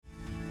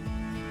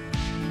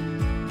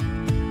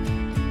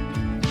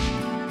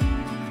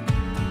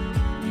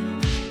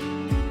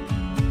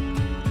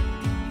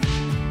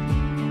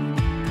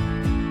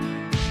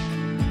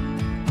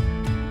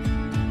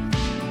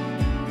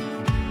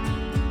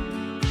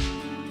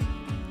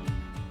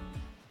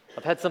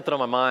I've had something on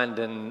my mind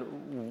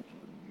and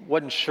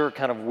wasn't sure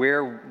kind of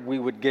where we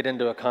would get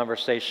into a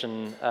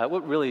conversation,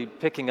 really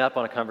picking up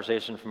on a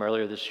conversation from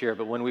earlier this year,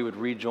 but when we would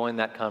rejoin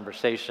that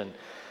conversation.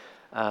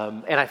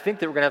 And I think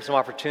that we're going to have some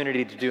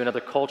opportunity to do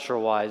another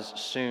Culture-Wise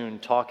soon,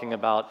 talking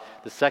about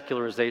the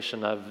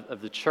secularization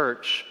of the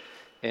church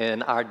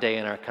in our day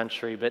and our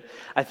country. But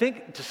I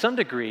think to some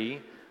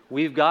degree,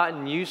 we've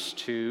gotten used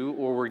to,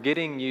 or we're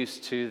getting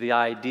used to, the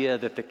idea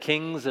that the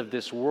kings of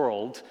this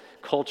world,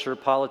 culture,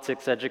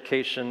 politics,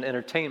 education,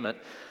 entertainment,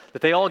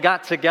 that they all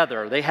got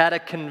together. They had a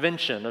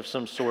convention of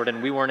some sort,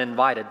 and we weren't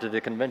invited to the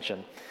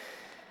convention.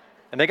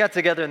 And they got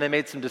together and they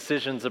made some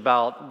decisions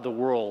about the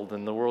world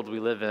and the world we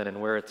live in and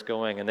where it's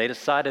going. And they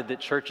decided that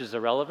church is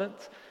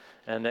irrelevant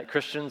and that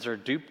Christians are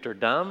duped or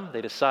dumb.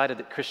 They decided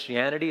that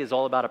Christianity is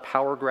all about a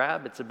power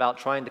grab. It's about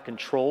trying to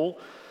control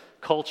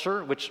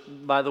culture, which,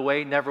 by the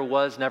way, never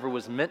was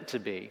meant to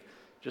be,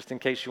 just in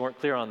case you weren't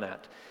clear on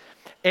that.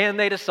 And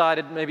they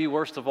decided, maybe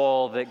worst of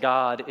all, that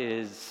God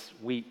is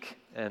weak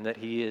and that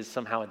he is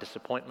somehow a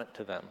disappointment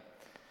to them.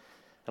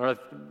 I don't know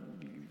if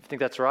you think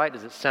that's right.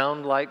 Does it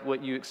sound like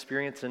what you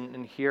experience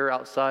and hear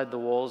outside the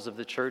walls of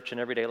the church in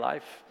everyday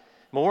life?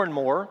 More and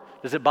more.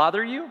 Does it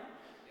bother you?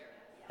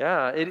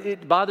 Yeah,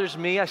 it bothers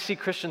me. I see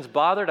Christians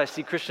bothered. I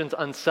see Christians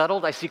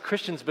unsettled. I see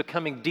Christians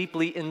becoming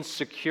deeply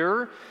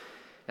insecure.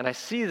 And I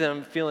see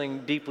them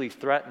feeling deeply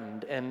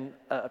threatened. And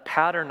a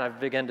pattern I've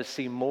begun to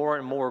see more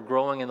and more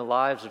growing in the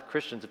lives of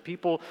Christians, of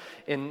people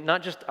in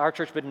not just our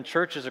church, but in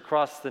churches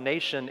across the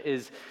nation,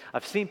 is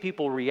I've seen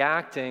people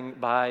reacting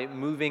by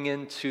moving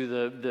into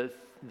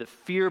the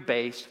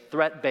fear-based,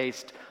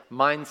 threat-based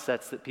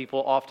mindsets that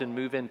people often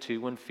move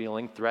into when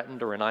feeling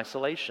threatened or in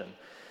isolation.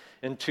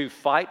 Into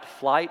fight,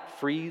 flight,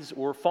 freeze,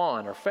 or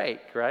fawn, or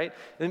fake, right?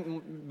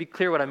 And be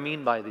clear what I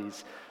mean by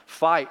these.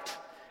 Fight.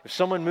 If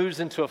someone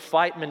moves into a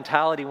fight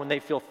mentality when they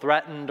feel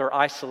threatened or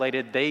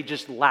isolated, they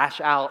just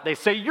lash out. They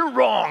say, "You're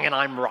wrong and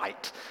I'm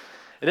right."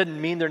 It doesn't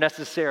mean they're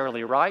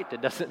necessarily right.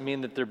 It doesn't mean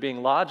that they're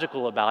being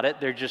logical about it.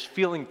 They're just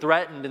feeling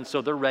threatened, and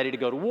so they're ready to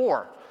go to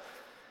war.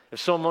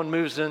 If someone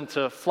moves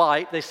into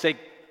flight, they say,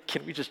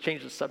 "Can we just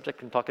change the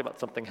subject and talk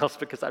about something else,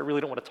 because I really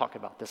don't want to talk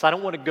about this. I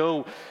don't want to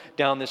go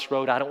down this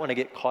road. I don't want to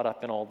get caught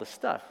up in all this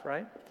stuff,"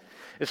 right?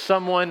 If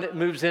someone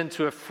moves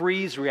into a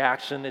freeze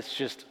reaction, it's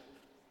just,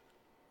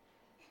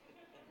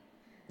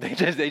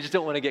 They just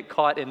don't want to get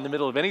caught in the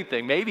middle of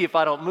anything. Maybe if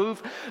I don't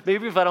move,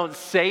 maybe if I don't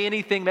say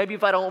anything, maybe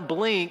if I don't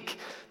blink,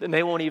 then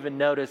they won't even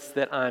notice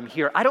that I'm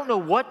here. I don't know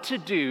what to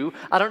do.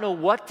 I don't know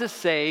what to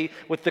say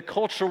with the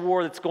culture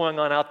war that's going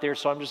on out there,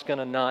 so I'm just going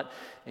to not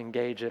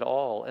engage at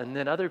all. And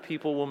then other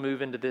people will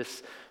move into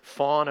this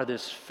fawn or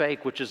this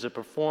fake, which is a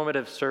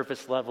performative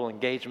surface level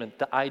engagement.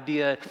 The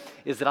idea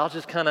is that I'll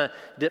just kind of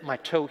dip my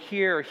toe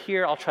here or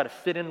here. I'll try to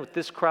fit in with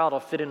this crowd. I'll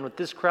fit in with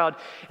this crowd.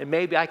 And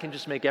maybe I can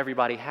just make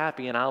everybody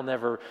happy and I'll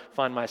never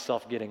find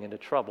myself getting into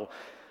trouble.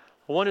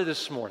 I wonder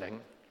this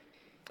morning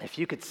if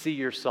you could see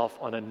yourself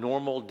on a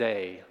normal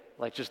day,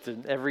 like just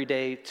an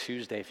everyday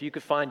Tuesday, if you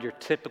could find your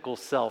typical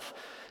self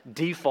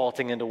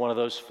defaulting into one of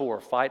those four: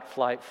 fight,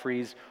 flight,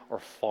 freeze, or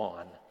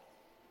fawn.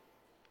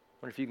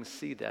 I wonder if you can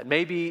see that.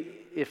 Maybe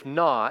if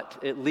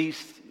not, at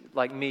least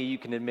like me, you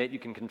can admit, you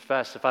can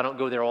confess, if I don't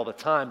go there all the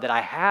time, that I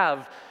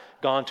have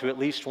gone to at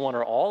least one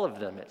or all of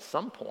them at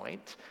some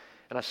point.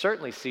 And I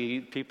certainly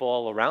see people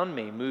all around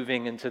me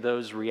moving into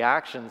those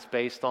reactions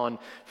based on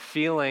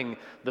feeling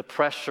the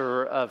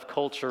pressure of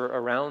culture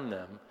around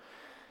them.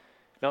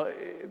 Now,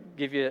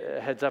 give you a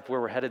heads up where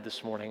we're headed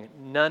this morning.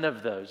 None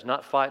of those,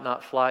 not fight,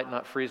 not flight,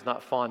 not freeze,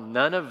 not fawn,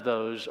 none of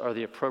those are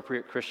the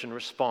appropriate Christian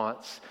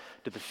response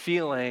to the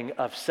feeling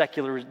of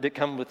that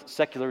come with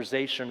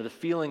secularization, or the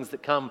feelings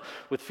that come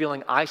with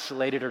feeling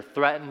isolated or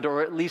threatened,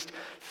 or at least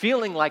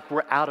feeling like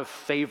we're out of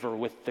favor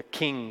with the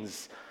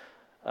kings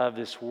of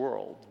this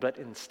world. But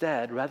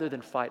instead, rather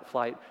than fight,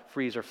 flight,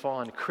 freeze, or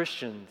fawn,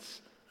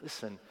 Christians,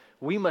 listen,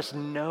 we must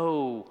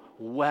know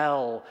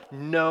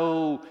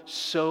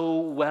so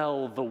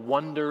well the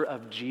wonder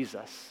of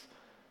Jesus.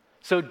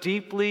 So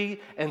deeply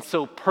and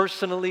so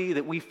personally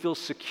that we feel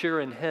secure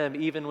in him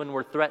even when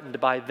we're threatened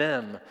by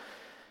them.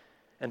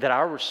 And that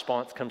our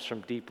response comes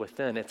from deep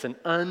within. It's an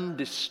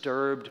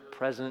undisturbed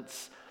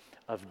presence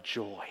of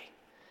joy.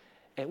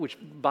 And which,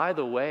 by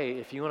the way,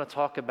 if you want to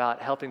talk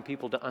about helping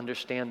people to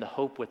understand the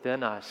hope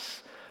within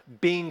us,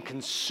 being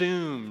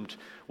consumed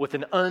with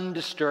an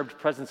undisturbed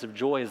presence of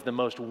joy is the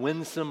most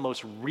winsome,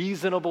 most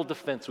reasonable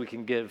defense we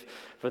can give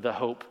for the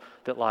hope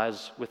that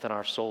lies within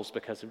our souls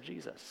because of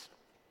Jesus.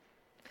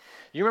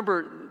 You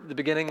remember the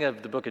beginning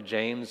of the book of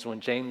James when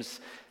James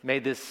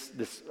made this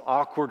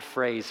awkward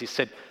phrase. He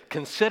said,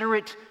 "Consider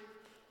it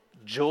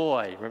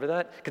joy." Remember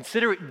that?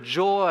 Consider it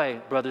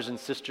joy, brothers and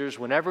sisters,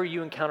 whenever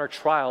you encounter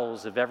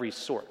trials of every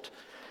sort.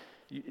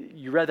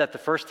 You read that the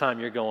first time,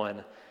 you're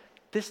going,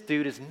 this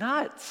dude is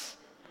nuts.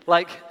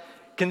 Like,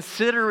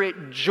 consider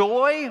it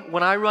joy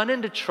when I run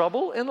into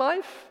trouble in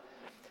life?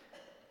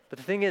 But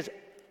the thing is,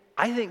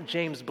 I think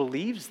James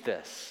believes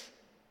this.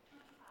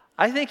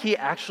 I think he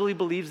actually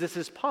believes this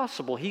is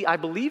possible. I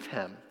believe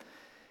him.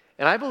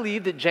 And I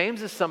believe that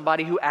James is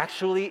somebody who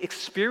actually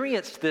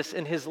experienced this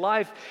in his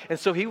life. And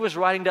so he was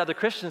writing to other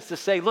Christians to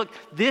say, look,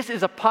 this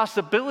is a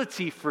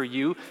possibility for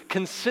you.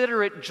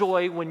 Consider it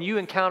joy when you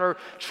encounter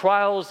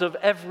trials of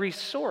every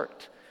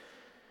sort.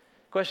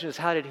 The question is,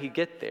 how did he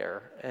get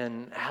there?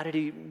 And how did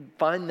he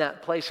find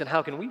that place? And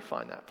how can we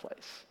find that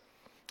place?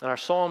 And our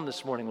psalm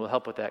this morning will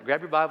help with that.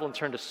 Grab your Bible and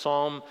turn to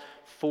Psalm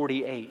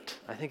 48.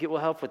 I think it will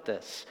help with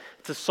this.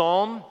 It's a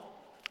psalm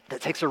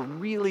that takes a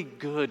really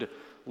good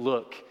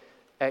look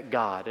at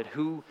God, at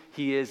who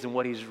he is and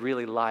what he's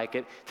really like.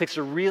 It takes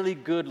a really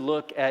good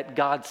look at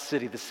God's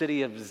city, the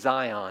city of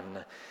Zion.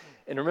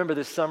 And remember,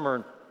 this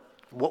summer,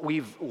 what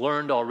we've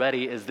learned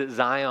already is that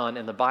Zion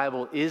in the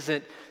Bible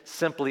isn't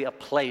simply a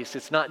place.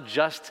 It's not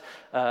just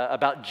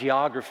about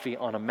geography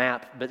on a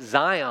map, but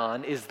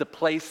Zion is the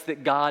place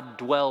that God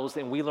dwells.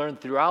 And we learn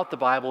throughout the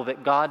Bible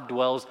that God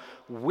dwells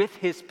with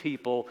his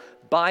people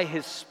by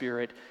his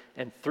Spirit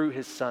and through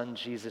his Son,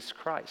 Jesus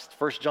Christ.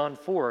 1 John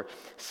 4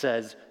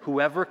 says,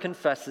 whoever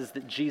confesses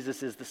that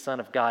Jesus is the Son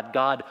of God,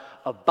 God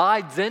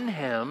abides in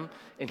him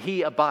and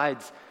he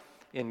abides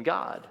in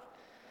God.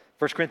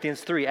 1 Corinthians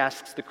 3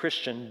 asks the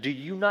Christian, do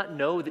you not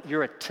know that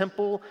you're a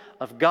temple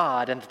of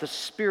God and that the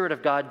Spirit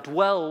of God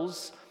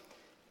dwells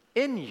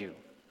in you?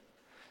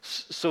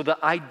 So the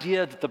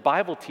idea that the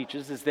Bible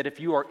teaches is that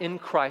if you are in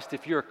Christ,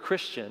 if you're a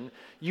Christian,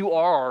 you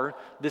are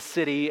the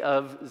city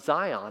of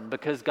Zion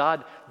because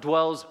God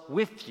dwells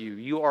with you.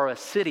 You are a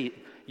city,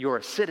 you're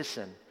a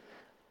citizen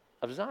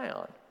of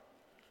Zion.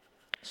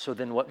 So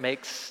then what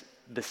makes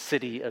the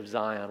city of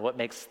Zion, what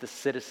makes the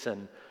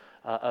citizen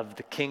of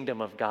the kingdom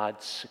of God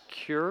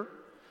secure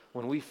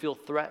when we feel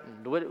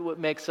threatened? What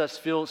makes us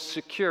feel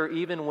secure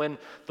even when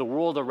the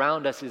world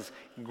around us is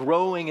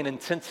growing in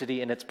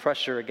intensity in its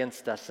pressure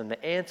against us? And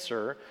the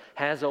answer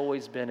has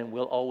always been and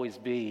will always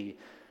be,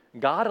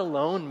 God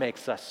alone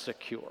makes us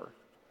secure.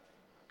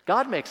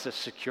 God makes us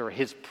secure.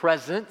 His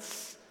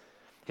presence,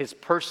 his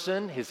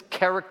person, his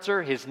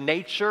character, his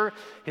nature,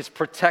 his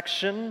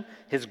protection,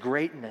 his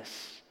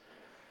greatness.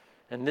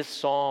 And this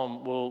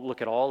psalm will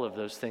look at all of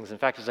those things. In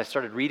fact, as I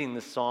started reading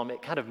this psalm,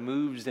 it kind of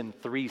moves in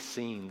three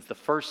scenes. The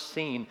first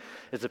scene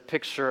is a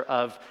picture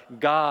of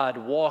God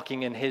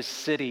walking in his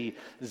city,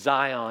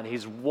 Zion.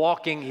 He's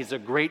walking, he's a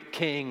great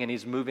king, and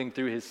he's moving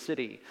through his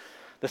city.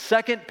 The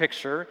second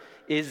picture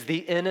is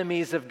the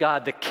enemies of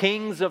God, the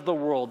kings of the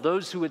world,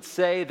 those who would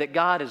say that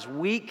God is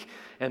weak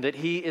and that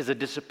he is a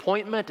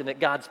disappointment and that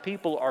God's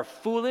people are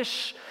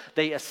foolish.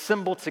 They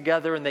assemble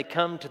together and they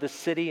come to the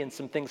city, and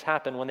some things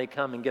happen when they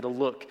come and get a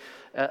look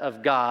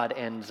of God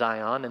and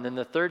Zion. And then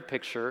the third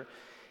picture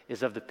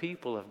is of the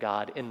people of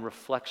God in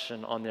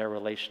reflection on their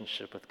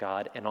relationship with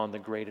God and on the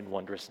great and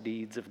wondrous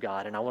deeds of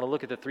God. And I want to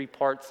look at the three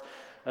parts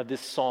of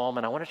this psalm,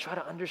 and I want to try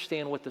to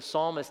understand what the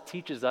psalmist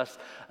teaches us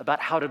about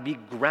how to be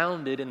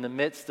grounded in the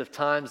midst of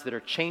times that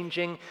are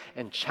changing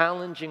and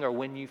challenging or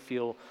when you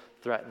feel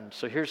threatened.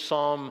 So here's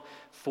Psalm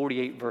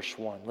 48, verse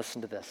 1.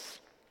 Listen to this.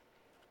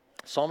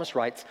 Psalmist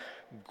writes,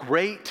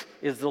 great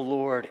is the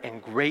Lord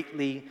and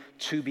greatly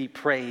to be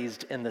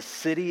praised in the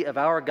city of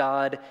our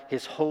God,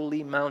 his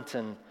holy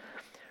mountain.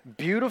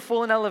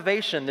 Beautiful in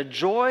elevation, the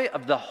joy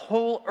of the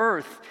whole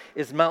earth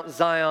is Mount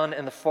Zion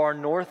in the far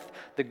north,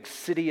 the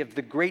city of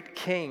the great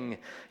king.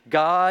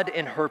 God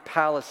in her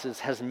palaces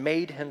has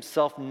made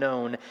himself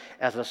known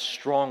as a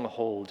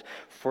stronghold.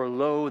 For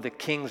lo, the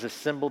kings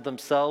assembled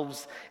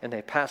themselves, and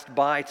they passed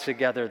by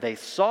together. They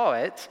saw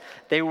it.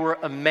 They were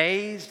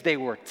amazed. They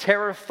were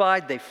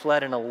terrified. They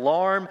fled in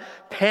alarm.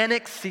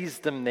 Panic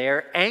seized them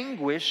there,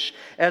 anguish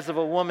as of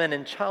a woman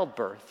in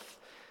childbirth.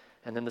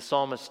 And then the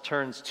psalmist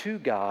turns to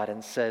God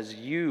and says,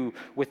 you,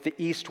 with the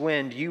east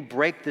wind, you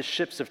break the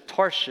ships of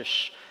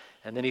Tarshish.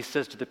 And then he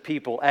says to the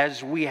people,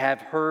 as we have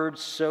heard,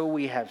 so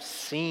we have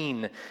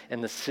seen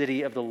in the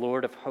city of the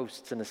Lord of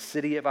hosts, in the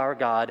city of our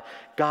God.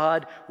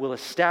 God will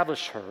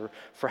establish her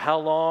for how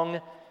long?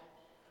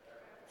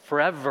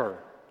 Forever.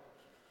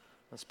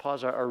 Let's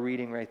pause our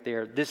reading right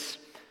there. This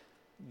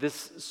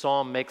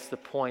psalm makes the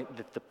point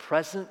that the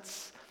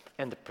presence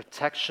and the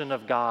protection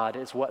of God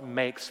is what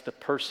makes the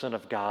person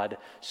of God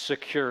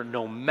secure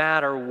no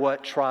matter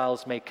what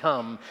trials may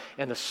come.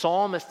 And the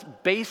psalmist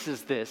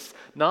bases this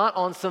not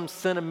on some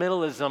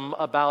sentimentalism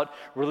about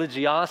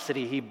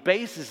religiosity. He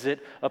bases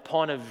it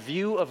upon a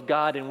view of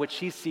God in which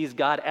he sees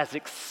God as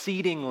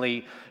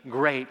exceedingly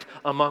great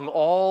among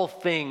all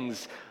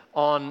things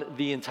on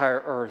the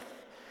entire earth.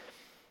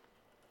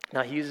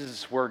 Now, he uses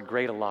this word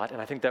great a lot,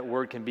 and I think that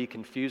word can be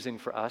confusing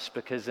for us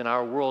because in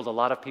our world, a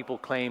lot of people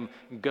claim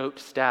GOAT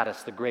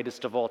status, the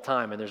greatest of all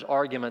time, and there's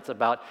arguments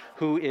about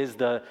who is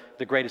the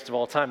greatest of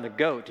all time, the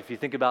GOAT. If you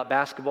think about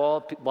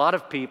basketball, a lot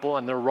of people,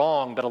 and they're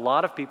wrong, but a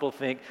lot of people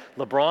think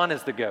LeBron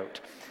is the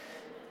GOAT.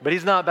 But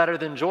he's not better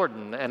than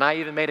Jordan. And I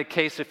even made a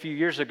case a few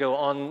years ago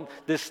on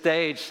this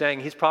stage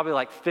saying he's probably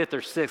like fifth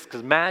or sixth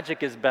because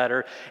Magic is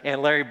better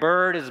and Larry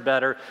Bird is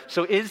better.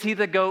 So is he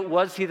the GOAT?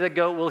 Was he the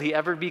GOAT? Will he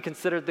ever be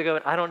considered the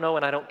GOAT? I don't know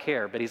and I don't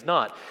care, but he's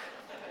not,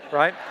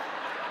 right?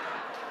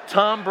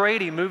 Tom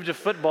Brady moved to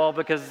football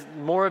because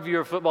more of you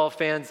are football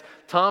fans.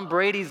 Tom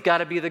Brady's got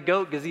to be the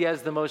GOAT because he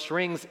has the most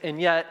rings, and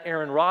yet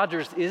Aaron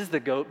Rodgers is the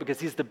GOAT because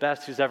he's the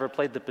best who's ever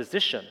played the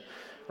position,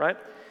 right?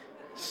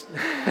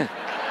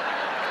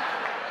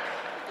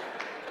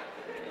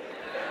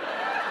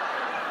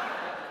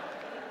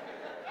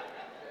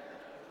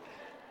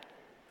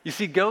 You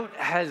see, GOAT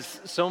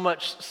has so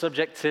much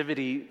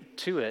subjectivity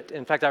to it.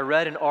 In fact, I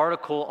read an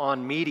article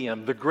on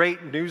Medium, the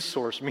great news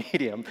source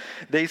Medium.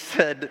 They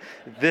said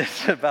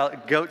this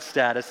about GOAT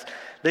status.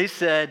 They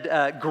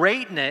said,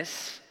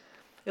 greatness,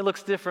 it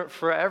looks different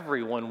for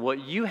everyone. What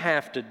you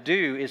have to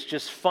do is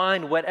just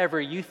find whatever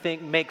you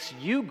think makes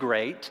you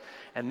great,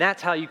 and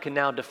that's how you can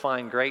now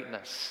define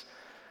greatness.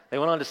 They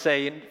went on to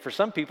say, for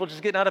some people,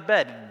 just getting out of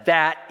bed,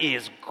 that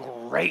is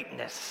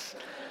greatness.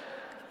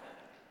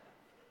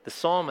 The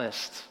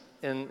psalmist,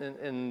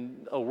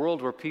 in a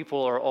world where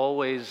people are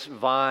always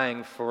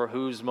vying for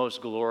who's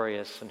most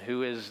glorious and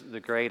who is the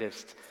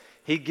greatest,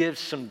 he gives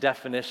some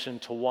definition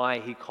to why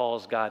he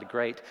calls God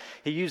great.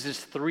 He uses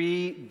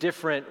 3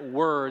 different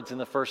words in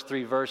the first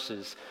 3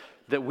 verses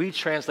that we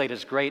translate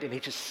as great, and he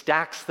just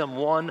stacks them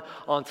one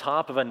on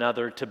top of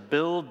another to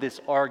build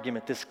this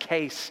argument, this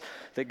case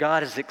that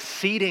God is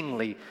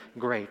exceedingly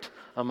great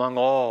among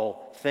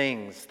all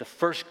things. The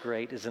first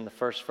great is in the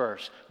first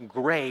verse.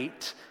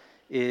 Great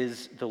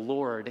is the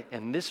Lord.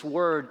 And this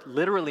word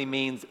literally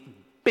means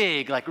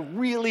big, like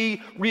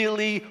really,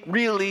 really,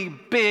 really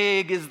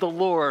big is the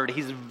Lord.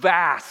 He's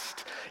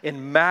vast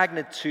in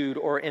magnitude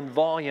or in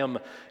volume.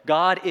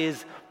 God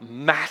is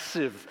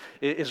massive,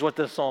 is what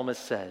the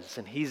psalmist says.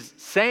 And he's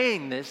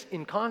saying this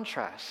in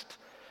contrast.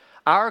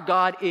 Our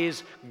God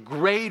is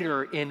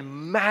greater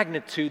in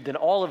magnitude than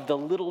all of the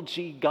little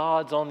g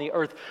gods on the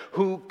earth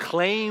who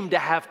claim to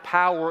have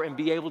power and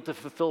be able to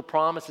fulfill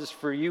promises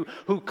for you,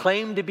 who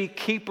claim to be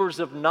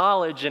keepers of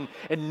knowledge and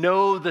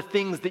know the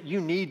things that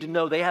you need to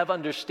know. They have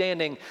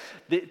understanding.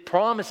 The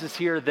promises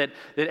here that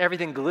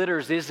everything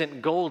glitters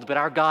isn't gold, but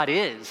our God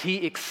is. He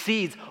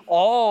exceeds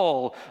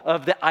all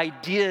of the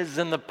ideas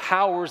and the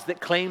powers that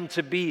claim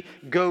to be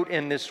GOAT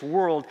in this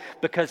world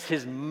because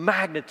his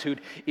magnitude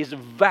is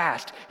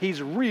vast.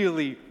 He's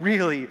really,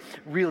 really,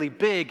 really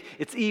big.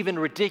 It's even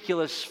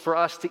ridiculous for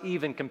us to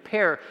even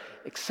compare,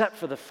 except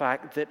for the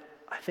fact that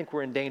I think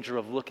we're in danger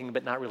of looking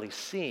but not really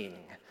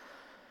seeing.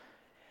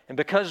 And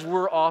because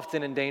we're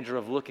often in danger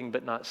of looking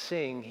but not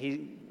seeing,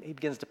 he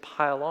begins to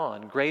pile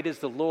on. Great is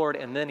the Lord,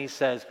 and then he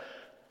says,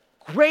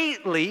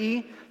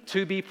 greatly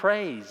to be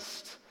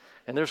praised.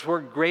 And this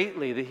word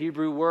greatly, the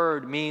Hebrew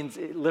word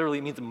it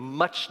literally means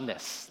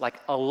muchness, like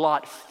a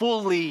lot,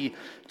 fully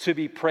to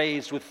be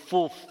praised with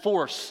full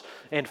force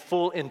and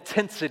full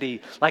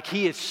intensity. Like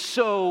he is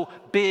so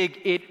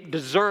big, it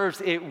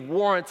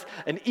warrants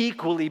an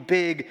equally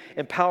big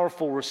and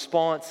powerful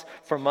response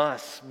from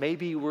us.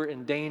 Maybe we're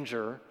in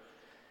danger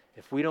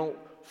if we don't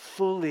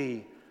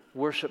fully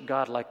worship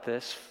God like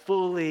this,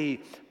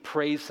 fully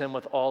praise him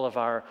with all of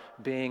our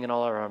being and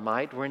all of our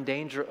might. We're in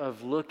danger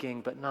of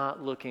looking but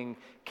not looking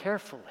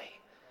carefully.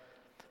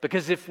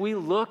 Because if we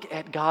look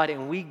at God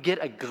and we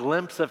get a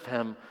glimpse of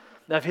him,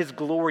 of his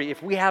glory,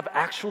 if we have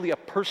actually a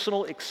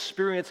personal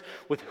experience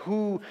with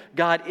who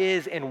God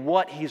is and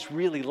what he's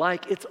really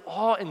like, it's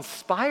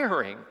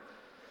awe-inspiring.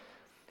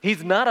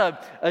 He's not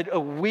a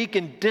weak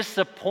and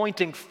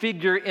disappointing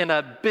figure in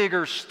a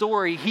bigger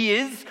story. He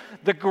is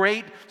the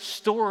great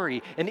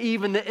story. And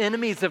even the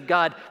enemies of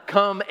God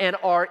come and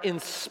are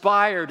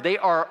inspired. They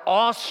are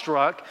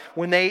awestruck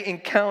when they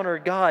encounter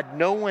God.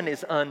 No one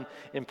is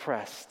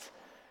unimpressed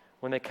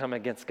when they come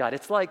against God.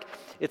 It's like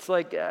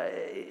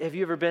have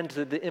you ever been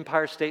to the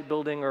Empire State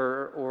Building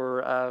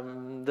or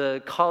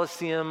the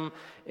Colosseum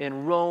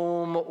in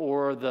Rome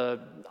or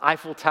the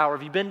Eiffel Tower?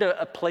 Have you been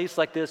to a place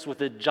like this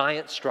with a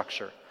giant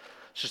structure?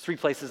 It's just 3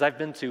 places I've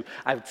been to.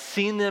 I've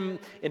seen them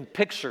in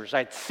pictures.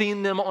 I'd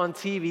seen them on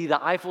TV.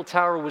 The Eiffel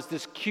Tower was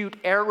this cute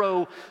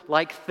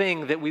arrow-like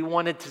thing that we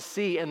wanted to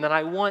see. And then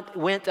I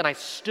went and I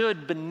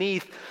stood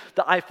beneath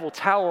the Eiffel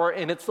Tower,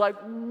 and it's like,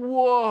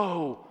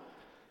 whoa.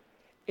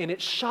 And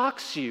it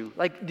shocks you.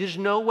 Like, there's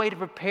no way to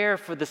prepare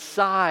for the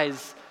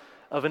size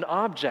of an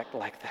object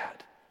like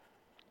that.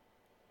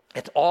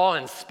 It's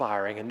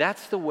awe-inspiring, and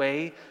that's the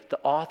way the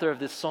author of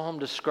this psalm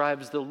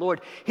describes the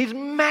Lord. He's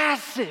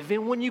massive,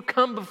 and when you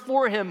come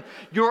before him,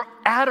 your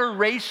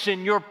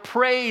adoration, your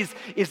praise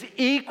is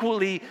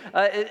equally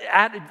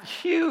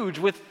huge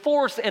with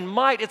force and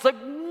might. It's like,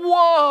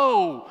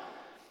 whoa!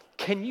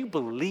 Can you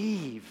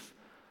believe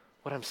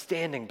what I'm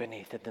standing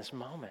beneath at this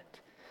moment?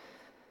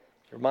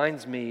 It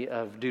reminds me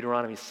of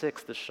Deuteronomy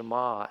 6, the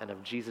Shema, and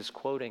of Jesus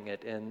quoting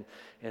it in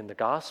the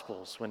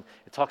Gospels when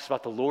it talks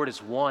about the Lord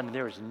is one and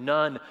there is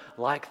none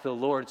like the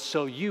Lord.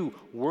 So you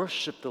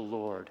worship the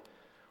Lord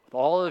with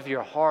all of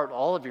your heart,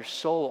 all of your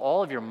soul,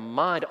 all of your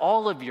mind,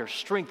 all of your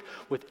strength,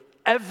 with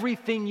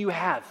everything you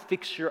have.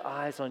 Fix your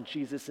eyes on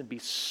Jesus and be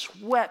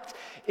swept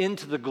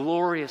into the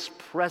glorious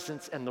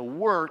presence and the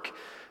work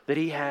that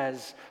he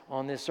has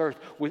on this earth.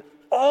 With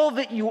all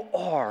that you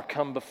are,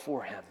 come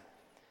before him.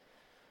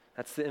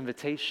 That's the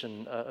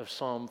invitation of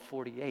Psalm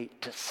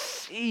 48, to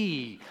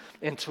see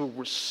and to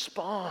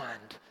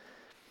respond.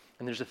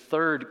 And there's a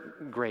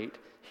third great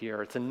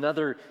here. It's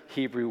another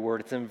Hebrew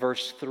word. It's in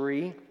verse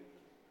 3. It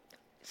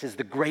says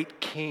the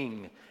great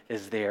king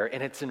is there.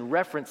 And it's in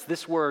reference,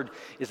 this word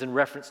is in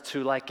reference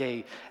to like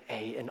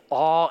an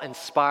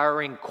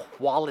awe-inspiring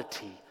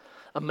quality,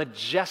 a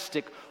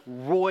majestic,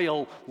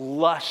 royal,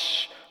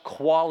 lush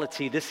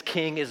quality. This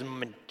king is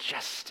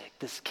majestic.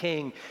 This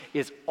king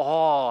is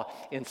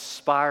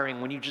awe-inspiring.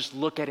 When you just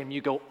look at him,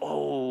 you go,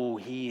 oh,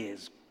 he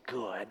is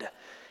good.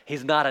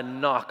 He's not a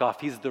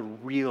knockoff. He's the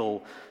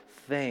real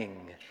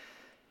thing.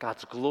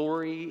 God's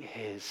glory,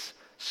 his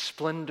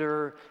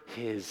splendor,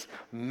 his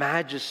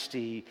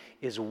majesty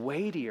is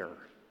weightier.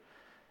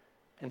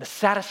 And the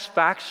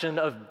satisfaction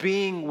of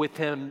being with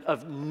him,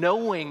 of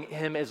knowing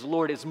him as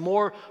Lord, is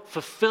more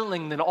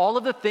fulfilling than all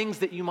of the things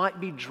that you might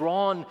be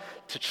drawn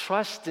to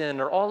trust in,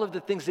 or all of the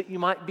things that you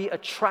might be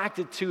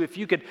attracted to. If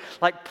you could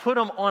like put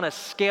him on a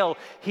scale,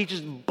 he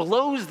just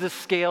blows the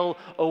scale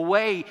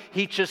away.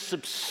 He just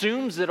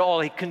subsumes it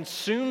all. He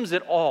consumes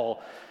it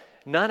all.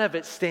 None of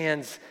it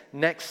stands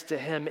next to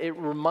him. It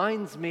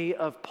reminds me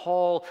of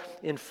Paul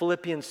in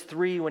Philippians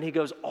 3 when he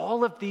goes,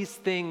 all of these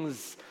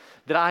things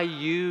that I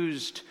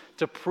used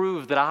to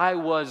prove that I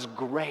was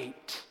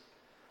great,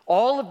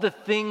 all of the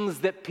things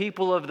that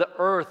people of the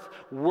earth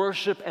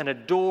worship and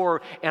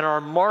adore and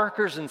are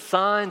markers and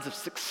signs of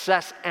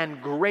success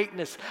and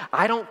greatness,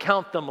 I don't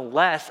count them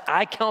less.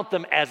 I count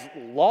them as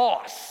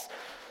loss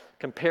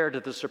compared to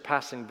the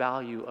surpassing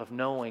value of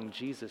knowing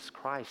Jesus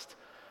Christ,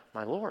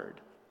 my Lord.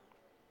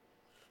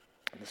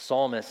 The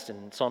psalmist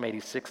in Psalm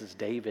 86 is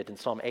David. In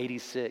Psalm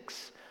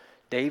 86,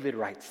 David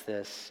writes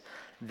this,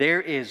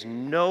 there is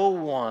no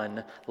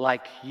one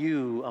like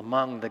you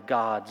among the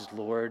gods,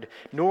 Lord,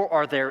 nor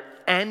are there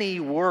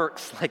any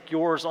works like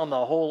yours on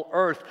the whole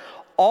earth.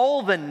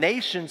 All the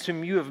nations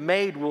whom you have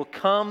made will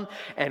come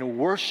and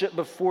worship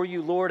before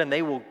you, Lord, and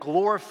they will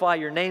glorify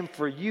your name,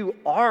 for you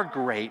are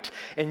great,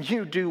 and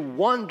you do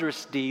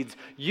wondrous deeds.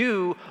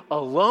 You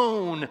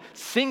alone,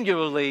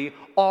 singularly,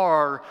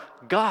 are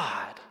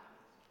God.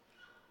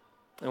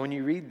 And when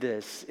you read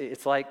this,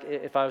 it's like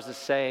if I was to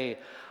say,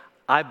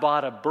 I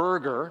bought a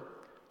burger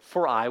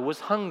for I was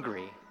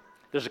hungry.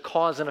 There's a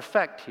cause and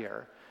effect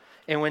here.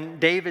 And when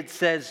David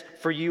says,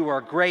 for you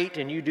are great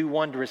and you do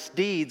wondrous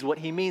deeds, what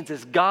he means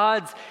is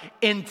God's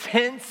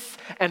intense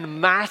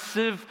and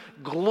massive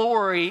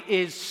glory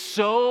is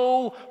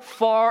so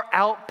far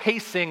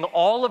outpacing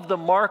all of the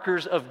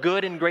markers of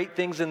good and great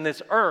things in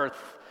this earth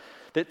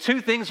that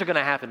two things are going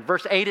to happen.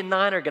 Verse 8 and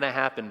 9 are going to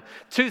happen.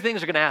 Two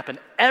things are going to happen.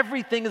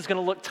 Everything is going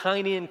to look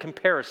tiny in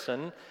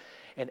comparison,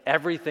 and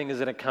everything is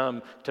going to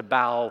come to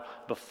bow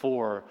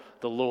before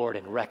the Lord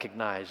and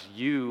recognize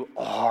you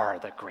are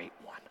the great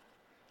one,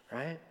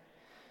 right?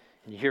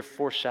 And you hear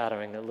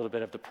foreshadowing a little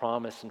bit of the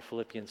promise in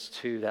Philippians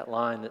 2, that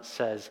line that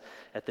says,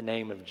 at the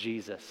name of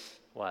Jesus,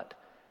 what?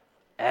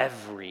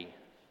 Every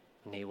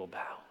knee will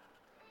bow.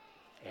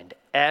 And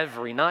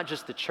every, not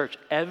just the church,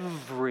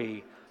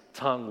 every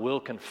tongue will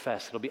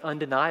confess. It'll be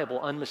undeniable,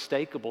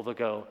 unmistakable. They'll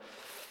go,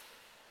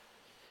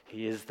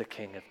 he is the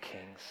King of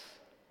Kings.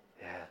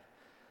 Yeah,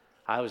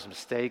 I was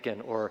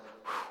mistaken, or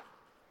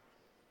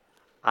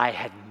I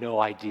had no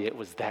idea it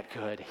was that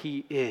good.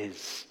 He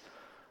is,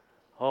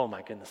 oh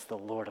my goodness, the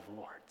Lord of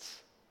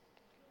Lords.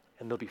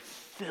 And they'll be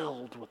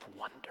filled with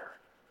wonder.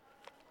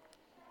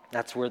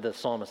 That's where the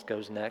psalmist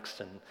goes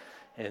next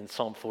in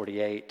Psalm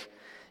 48.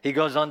 He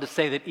goes on to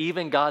say that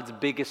even God's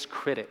biggest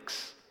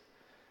critics,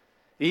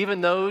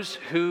 even those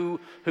who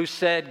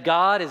said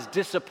God is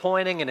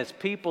disappointing and his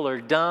people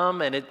are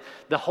dumb and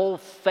the whole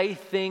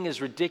faith thing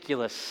is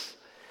ridiculous.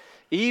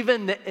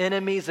 Even the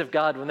enemies of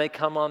God, when they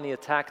come on the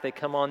attack, they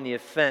come on the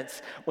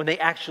offense, when they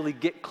actually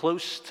get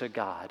close to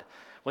God,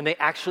 when they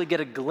actually get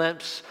a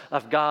glimpse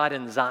of God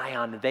in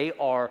Zion, they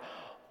are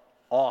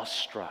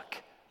awestruck,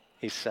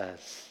 he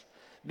says.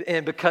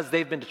 And because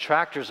they've been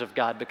detractors of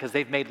God, because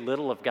they've made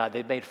little of God,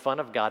 they've made fun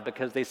of God,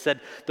 because they said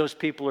those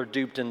people are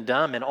duped and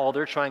dumb, and all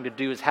they're trying to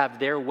do is have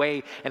their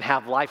way and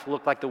have life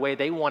look like the way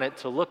they want it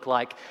to look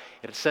like.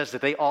 It says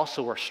that they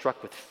also are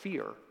struck with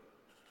fear.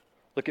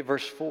 Look at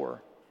verse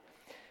 4.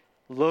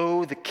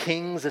 Lo, the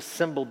kings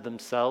assembled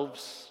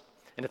themselves,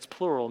 and it's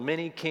plural,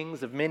 many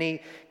kings of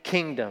many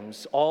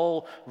kingdoms,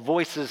 all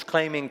voices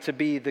claiming to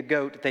be the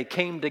goat. They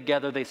came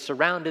together, they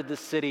surrounded the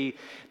city,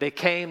 they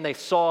came, they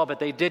saw, but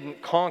they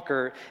didn't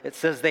conquer. It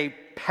says they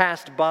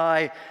passed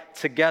by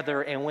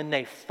together, and when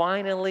they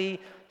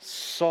finally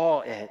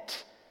saw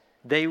it,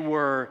 they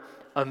were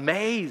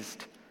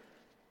amazed.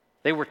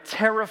 They were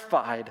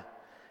terrified.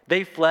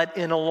 They fled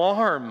in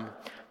alarm.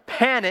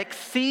 Panic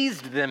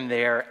seized them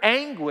there,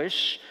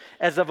 anguish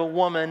as of a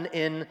woman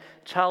in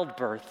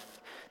childbirth.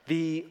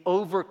 The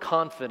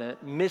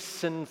overconfident,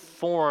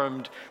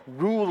 misinformed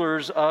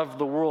rulers of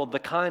the world, the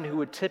kind who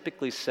would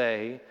typically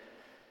say,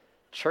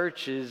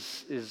 church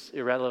is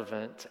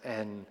irrelevant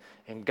and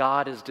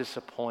God is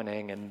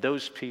disappointing, and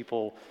those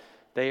people,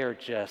 they are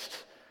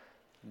just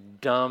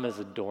dumb as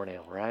a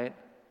doornail, right?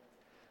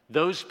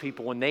 those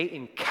people, when they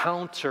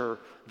encounter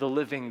the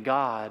living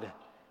God,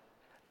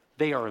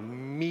 they are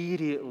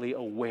immediately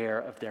aware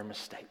of their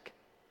mistake.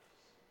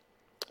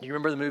 You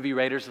remember the movie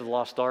Raiders of the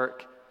Lost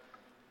Ark?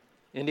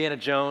 Indiana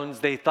Jones,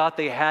 they thought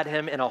they had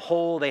him in a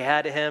hole. They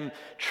had him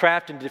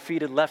trapped and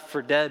defeated, left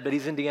for dead, but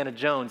he's Indiana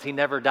Jones. He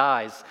never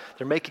dies.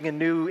 They're making a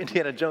new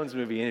Indiana Jones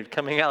movie and it's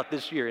coming out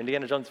this year,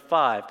 Indiana Jones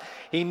 5.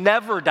 He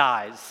never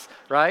dies,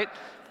 right?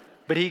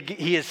 But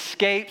he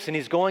escapes and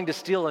he's going to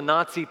steal a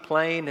Nazi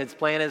plane. His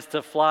plan is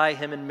to fly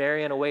him and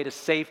Marion away to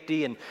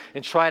safety and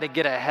try to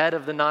get ahead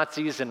of the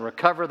Nazis and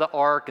recover the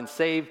Ark and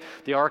save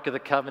the Ark of the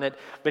Covenant.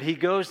 But he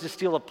goes to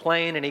steal a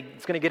plane and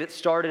he's going to get it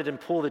started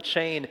and pull the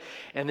chain.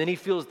 And then he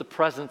feels the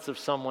presence of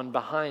someone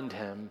behind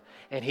him.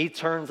 And he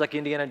turns like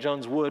Indiana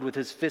Jones would with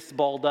his fists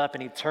balled up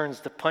and he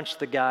turns to punch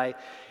the guy.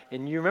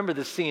 And you remember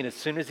the scene. As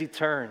soon as he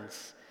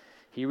turns,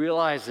 he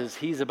realizes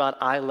he's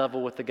about eye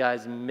level with the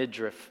guy's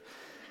midriff.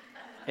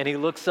 And he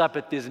looks up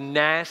at this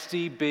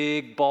nasty,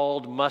 big,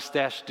 bald,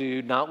 mustache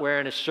dude not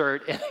wearing a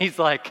shirt, and he's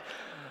like,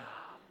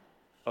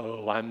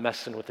 oh, I'm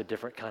messing with a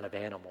different kind of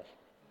animal,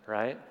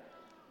 right?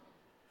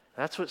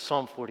 That's what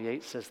Psalm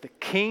 48 says. The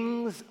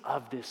kings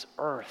of this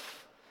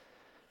earth,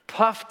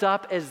 puffed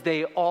up as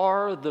they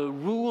are, the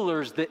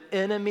rulers, the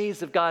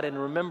enemies of God. And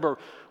remember,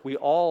 we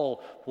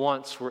all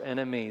once were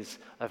enemies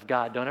of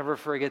God. Don't ever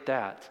forget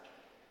that.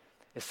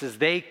 It says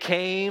they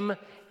came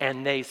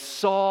and they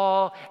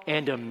saw,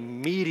 and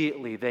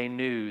immediately they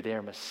knew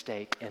their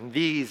mistake. And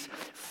these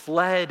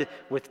fled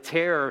with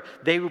terror.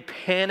 They were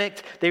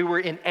panicked. They were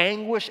in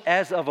anguish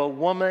as of a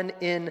woman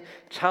in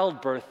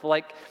childbirth.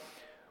 Like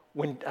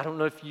when, I don't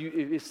know if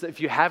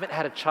you haven't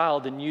had a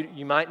child, then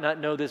you might not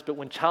know this, but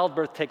when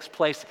childbirth takes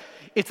place,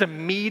 it's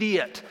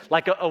immediate.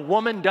 Like a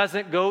woman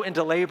doesn't go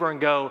into labor and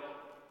go,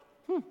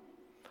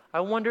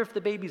 I wonder if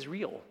the baby's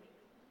real.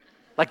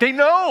 Like they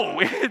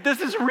know this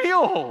is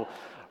real.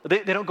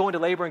 They don't go into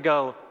labor and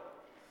go,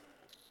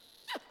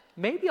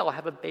 maybe I'll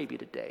have a baby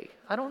today.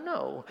 I don't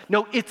know.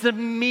 No, it's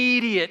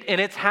immediate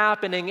and it's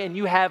happening and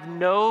you have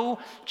no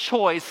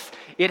choice.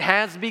 It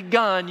has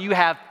begun. You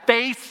have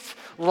faced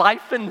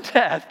life and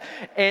death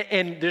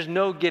and there's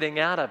no getting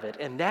out of it.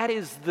 And that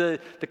is the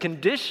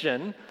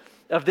condition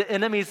of the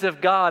enemies of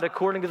God,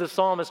 according to the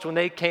psalmist, when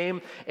they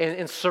came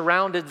and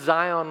surrounded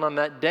Zion on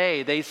that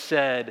day. They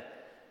said,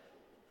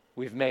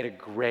 we've made a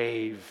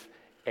grave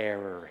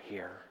error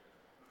here.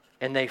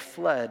 And they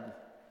fled.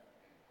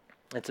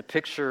 It's a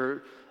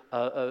picture,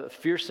 a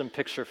fearsome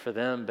picture for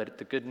them, but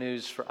the good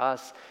news for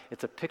us,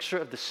 it's a picture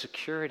of the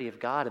security of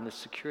God and the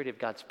security of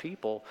God's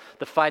people.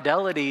 The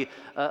fidelity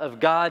of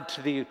God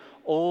to the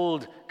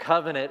old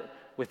covenant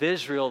with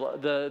Israel,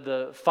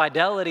 the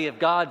fidelity of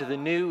God to the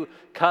new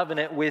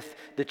covenant with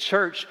the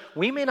church.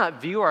 We may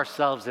not view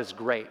ourselves as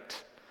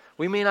great.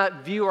 We may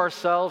not view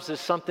ourselves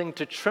as something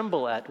to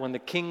tremble at when the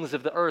kings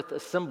of the earth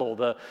assemble.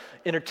 The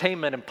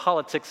entertainment and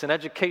politics and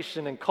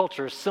education and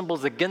culture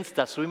assembles against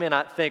us. We may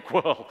not think,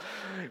 well,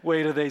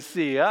 wait till they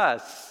see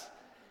us.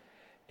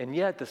 And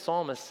yet the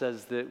psalmist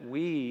says that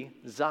we,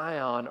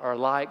 Zion, are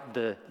like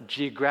the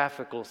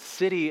geographical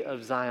city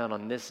of Zion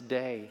on this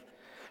day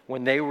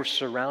when they were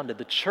surrounded.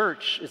 The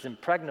church is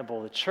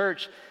impregnable. The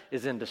church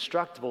is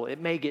indestructible. It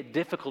may get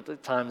difficult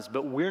at times,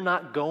 but we're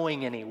not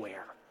going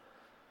anywhere.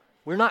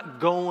 We're not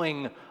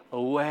going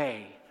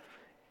away.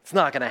 It's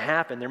not going to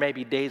happen. There may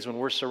be days when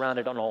we're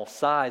surrounded on all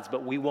sides,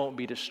 but we won't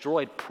be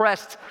destroyed.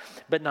 Pressed,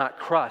 but not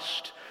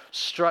crushed.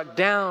 Struck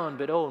down,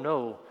 but oh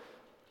no,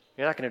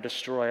 you're not going to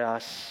destroy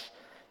us.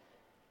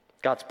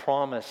 God's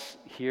promise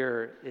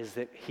here is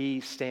that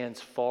He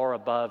stands far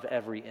above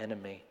every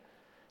enemy.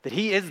 That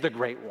He is the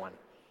great one.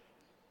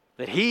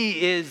 That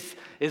He is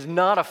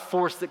not a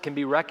force that can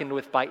be reckoned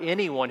with by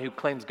anyone who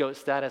claims GOAT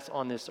status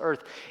on this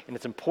earth. And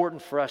it's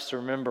important for us to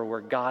remember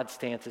where God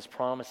stands, His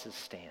promises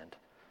stand.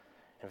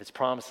 And if His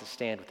promises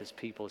stand with His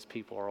people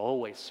are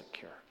always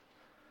secure.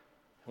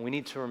 And we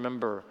need to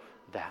remember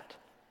that.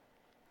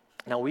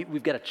 Now,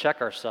 we've got to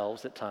check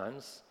ourselves at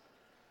times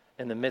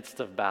in the midst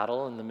of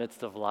battle, in the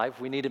midst of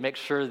life. We need to make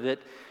sure that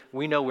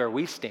we know where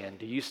we stand.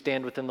 Do you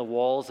stand within the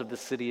walls of the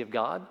city of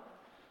God?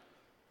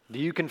 Do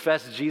you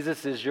confess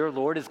Jesus is your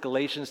Lord? Is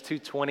Galatians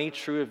 2:20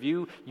 true of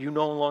you? You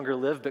no longer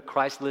live, but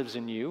Christ lives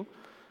in you.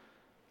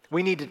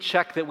 We need to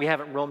check that we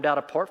haven't roamed out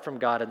apart from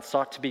God and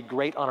sought to be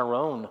great on our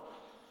own,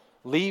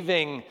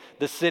 leaving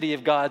the city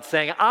of God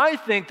saying, I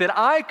think that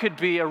I could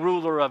be a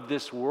ruler of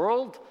this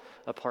world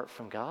apart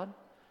from God.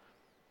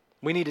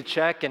 We need to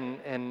check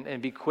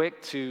and be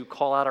quick to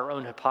call out our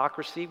own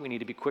hypocrisy. We need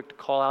to be quick to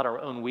call out our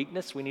own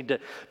weakness. We need to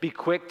be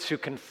quick to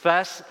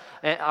confess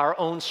our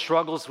own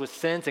struggles with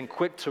sins and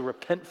quick to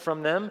repent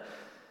from them.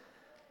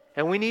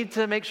 And we need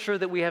to make sure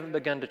that we haven't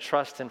begun to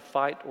trust and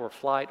fight or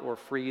flight or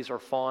freeze or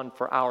fawn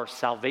for our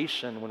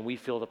salvation when we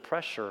feel the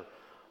pressure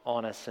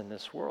on us in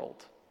this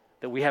world.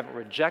 That we haven't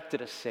rejected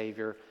a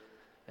Savior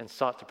and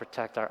sought to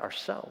protect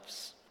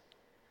ourselves.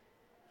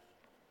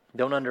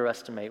 Don't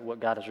underestimate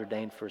what God has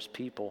ordained for His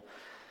people,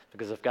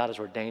 because if God has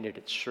ordained it,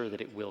 it's sure that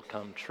it will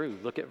come true.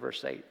 Look at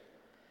verse 8.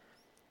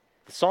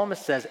 The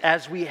psalmist says,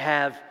 as we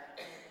have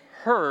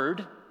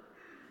heard,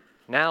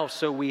 Now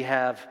so we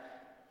have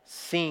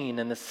seen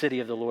in the city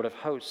of the Lord of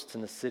hosts,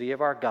 in the city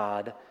of our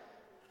God,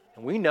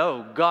 and we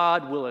know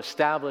God will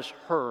establish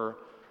her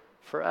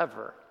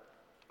forever.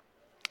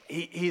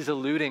 He's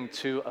alluding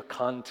to a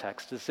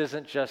context. This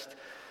isn't just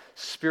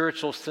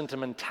spiritual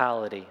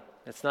sentimentality.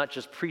 It's not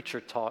just preacher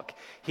talk.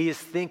 He is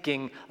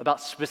thinking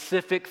about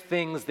specific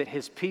things that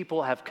his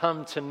people have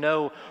come to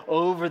know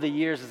over the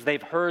years as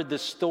they've heard the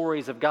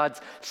stories of God's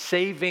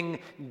saving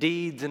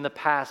deeds in the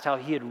past, how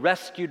he had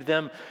rescued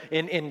them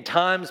in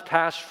times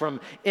past from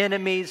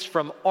enemies,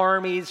 from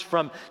armies,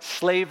 from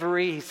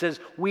slavery. He says,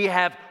 we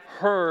have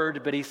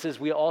heard, but he says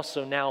we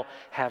also now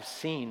have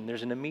seen.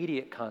 There's an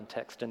immediate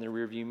context in the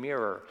rearview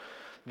mirror.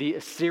 The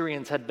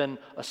Assyrians had been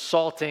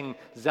assaulting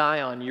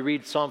Zion. You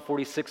read Psalm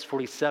 46,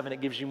 47,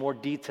 it gives you more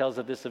details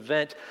of this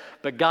event.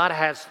 But God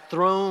has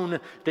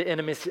thrown the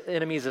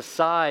enemies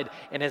aside,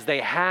 and as they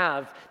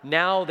have,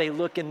 now they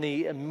look in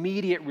the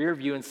immediate rear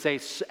view and say,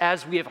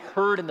 as we have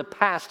heard in the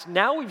past,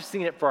 now we've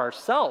seen it for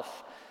ourselves.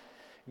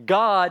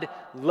 God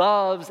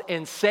loves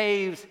and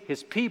saves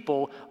his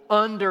people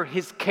under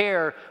his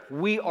care.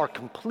 We are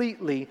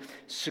completely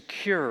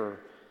secure.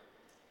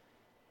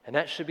 And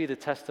that should be the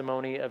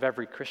testimony of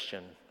every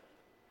Christian.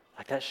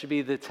 Like that should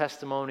be the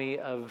testimony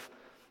of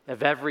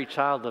every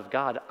child of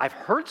God. I've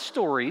heard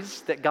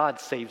stories that God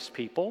saves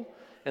people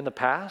in the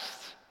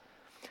past,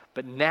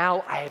 but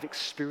now I have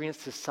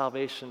experienced his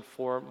salvation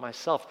for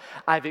myself.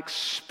 I've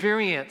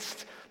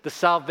experienced the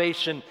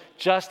salvation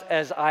just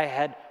as I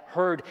had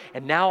heard,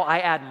 and now I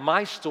add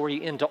my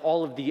story into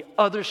all of the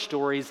other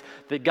stories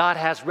that God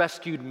has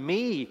rescued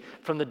me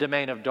from the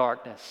domain of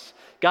darkness.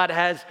 God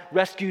has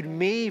rescued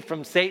me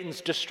from Satan's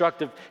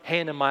destructive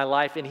hand in my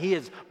life, and he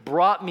has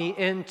brought me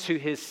into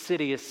his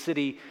city, a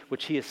city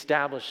which he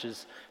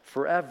establishes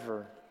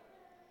forever.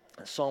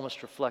 The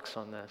psalmist reflects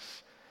on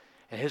this,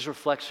 and his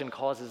reflection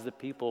causes the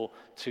people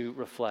to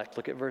reflect.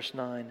 Look at verse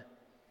 9.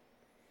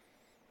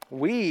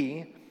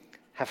 We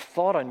have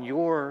thought on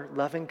your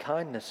loving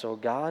kindness, O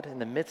God, in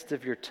the midst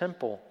of your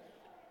temple.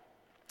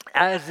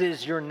 As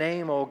is your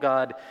name, O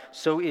God,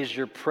 so is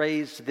your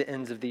praise to the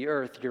ends of the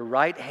earth. Your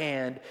right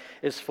hand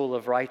is full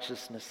of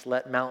righteousness.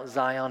 Let Mount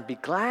Zion be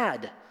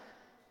glad.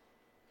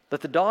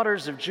 Let the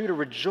daughters of Judah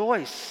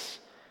rejoice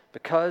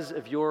because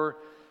of your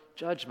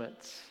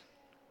judgments.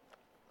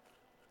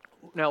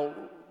 Now,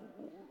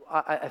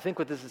 I think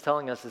what this is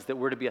telling us is that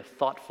we're to be a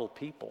thoughtful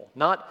people.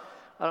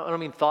 I don't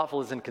mean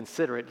thoughtful as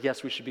inconsiderate.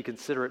 Yes, we should be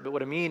considerate. But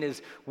what I mean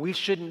is we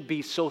shouldn't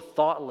be so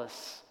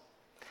thoughtless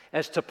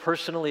as to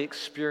personally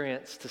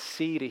experience, to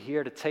see, to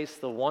hear, to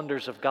taste the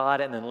wonders of God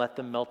and then let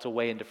them melt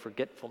away into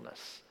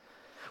forgetfulness.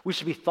 We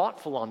should be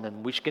thoughtful on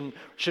them. We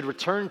should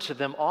return to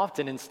them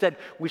often. Instead,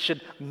 we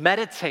should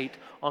meditate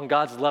on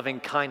God's loving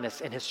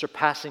kindness and his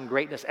surpassing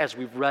greatness as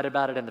we've read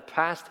about it in the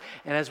past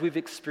and as we've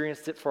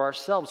experienced it for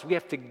ourselves. We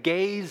have to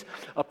gaze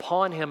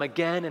upon him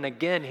again and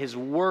again, his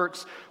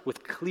works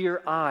with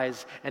clear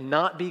eyes and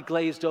not be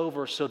glazed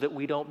over so that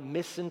we don't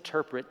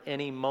misinterpret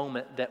any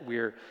moment that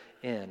we're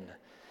in.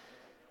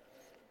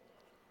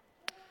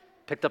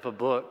 Picked up a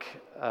book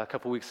a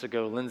couple weeks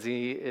ago.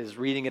 Lindsay is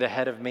reading it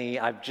ahead of me.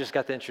 I've just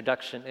got the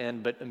introduction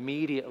in, but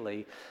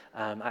immediately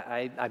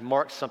I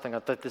marked something. I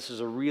thought this was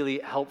a really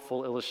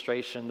helpful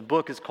illustration. The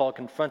book is called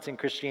Confronting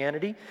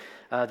Christianity.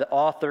 The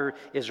author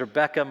is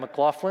Rebecca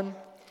McLaughlin,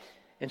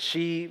 and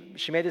she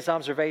made this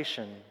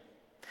observation.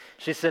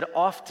 She said,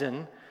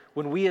 often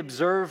when we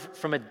observe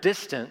from a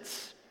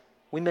distance,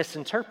 we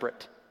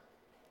misinterpret.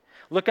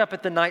 Look up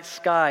at the night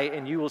sky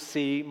and you will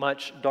see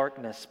much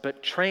darkness,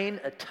 but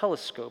train a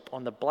telescope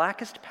on the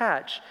blackest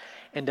patch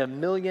and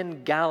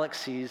 1,000,000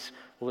 galaxies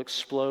will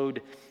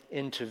explode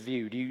into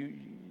view. Do you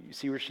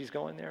see where she's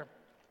going there?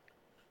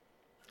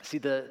 See,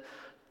 the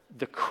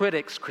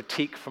critics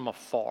critique from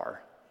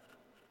afar,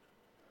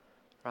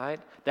 right?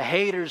 The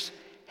haters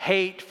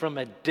hate from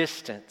a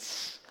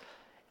distance,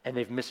 and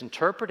they've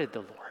misinterpreted the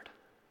Lord.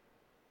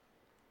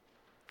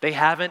 They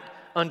haven't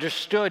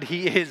understood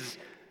he is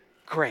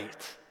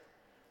great.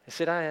 They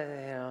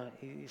said,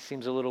 he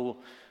seems a little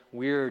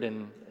weird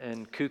and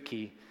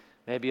kooky,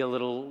 maybe a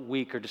little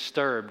weak or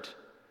disturbed.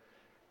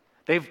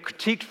 They've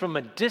critiqued from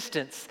a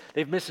distance.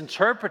 They've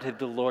misinterpreted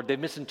the Lord. They've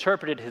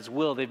misinterpreted his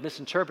will. They've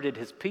misinterpreted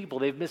his people.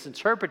 They've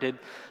misinterpreted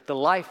the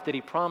life that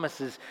he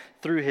promises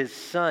through his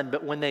son.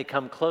 But when they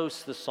come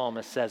close, the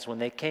psalmist says, when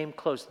they came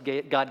close,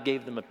 God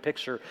gave them a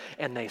picture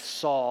and they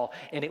saw,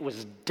 and it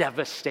was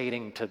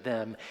devastating to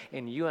them.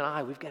 And you and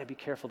I, we've got to be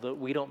careful that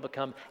we don't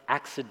become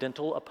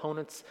accidental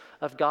opponents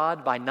of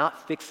God by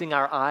not fixing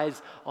our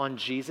eyes on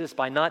Jesus,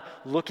 by not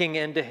looking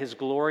into his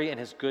glory and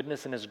his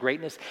goodness and his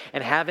greatness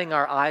and having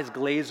our eyes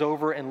glaze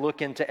over and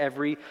look into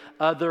every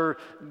other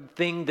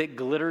thing that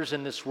glitters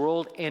in this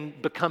world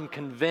and become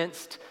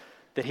convinced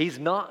that he's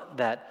not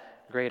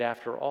that great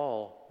after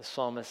all. The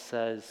psalmist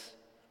says,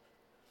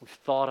 we've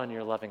thought on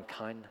your loving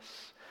kindness.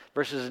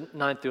 Verses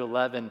 9 through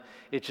 11,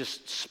 it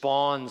just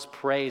spawns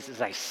praise.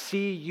 As I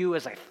see you,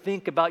 as I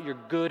think about your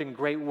good and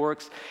great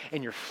works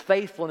and your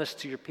faithfulness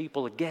to your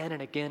people again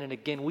and again and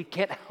again, we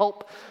can't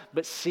help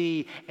but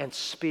see and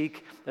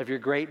speak of your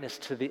greatness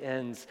to the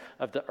ends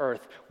of the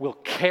earth. We'll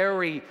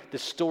carry the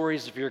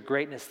stories of your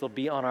greatness. They'll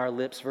be on our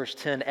lips. Verse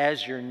 10,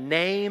 as your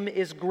name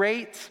is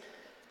great,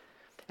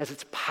 as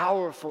it's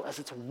powerful, as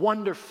it's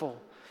wonderful,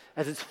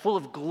 as it's full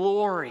of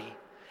glory,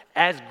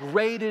 as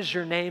great as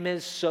your name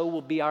is, so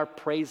will be our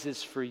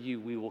praises for you.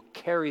 We will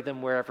carry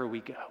them wherever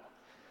we go.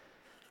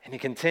 And he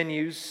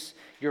continues,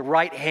 your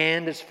right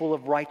hand is full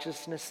of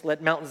righteousness.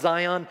 Let Mount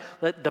Zion,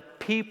 let the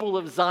people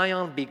of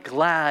Zion be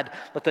glad.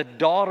 Let the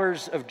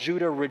daughters of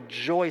Judah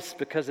rejoice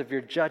because of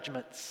your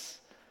judgments.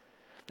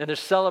 And they're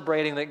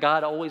celebrating that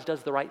God always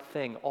does the right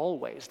thing,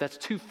 always. That's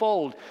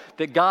twofold,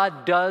 that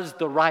God does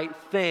the right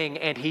thing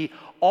and he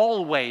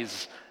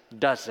always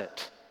does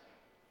it.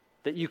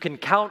 That you can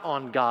count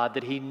on God,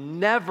 that he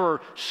never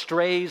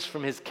strays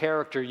from his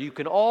character. You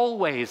can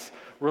always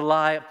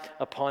rely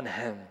upon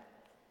him.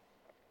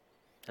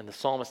 And the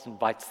psalmist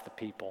invites the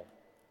people.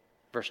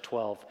 Verse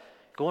 12,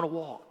 go on a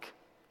walk.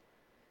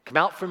 Come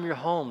out from your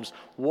homes,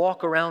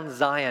 walk around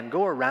Zion,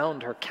 go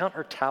around her, count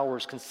her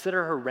towers,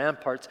 consider her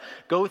ramparts,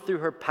 go through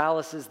her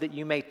palaces that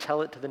you may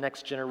tell it to the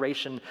next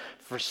generation.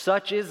 For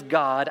such is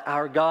God,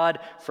 our God,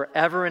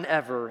 forever and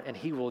ever, and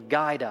he will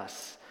guide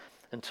us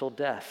until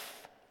death.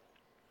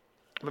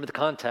 Remember the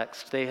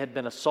context. They had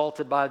been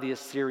assaulted by the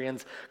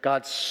Assyrians.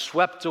 God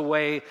swept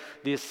away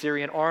the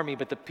Assyrian army,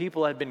 but the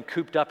people had been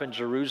cooped up in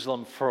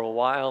Jerusalem for a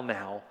while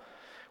now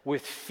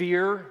with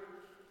fear.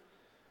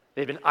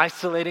 They'd been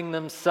isolating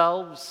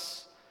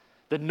themselves.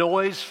 The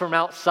noise from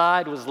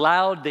outside was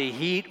loud. The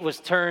heat was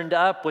turned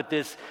up with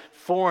this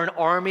foreign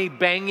army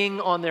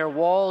banging on their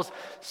walls.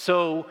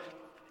 So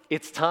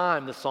it's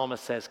time, the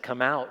psalmist says,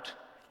 come out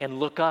and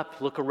look up,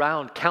 look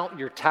around, count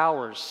your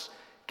towers.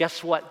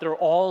 Guess what? They're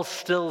all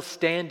still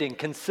standing.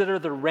 Consider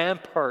the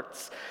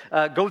ramparts.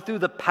 Go through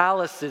the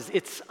palaces.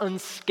 It's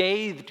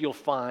unscathed, you'll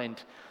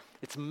find.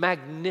 It's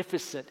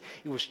magnificent.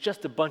 It was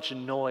just a bunch of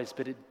noise,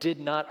 but it did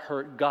not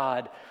hurt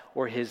God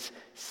or his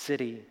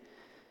city.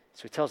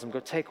 So he tells them, go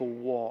take a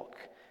walk.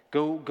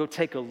 Go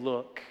take a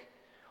look.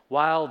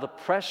 While the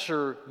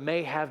pressure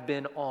may have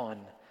been on,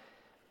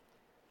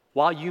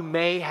 while you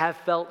may have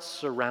felt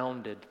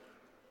surrounded,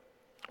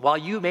 while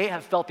you may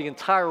have felt the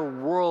entire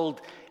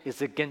world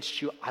is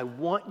against you, I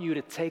want you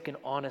to take an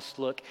honest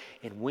look.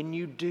 And when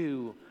you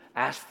do,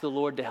 ask the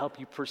Lord to help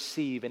you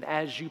perceive. And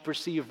as you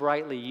perceive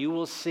rightly, you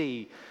will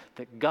see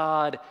that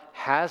God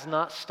has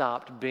not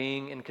stopped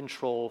being in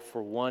control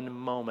for one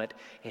moment.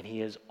 And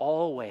he is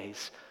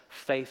always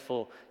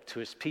faithful to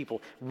his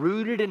people.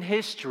 Rooted in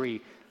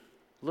history,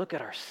 look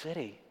at our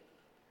city.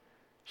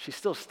 She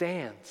still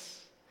stands.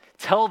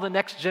 Tell the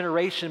next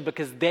generation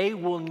because they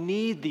will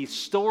need these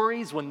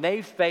stories when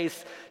they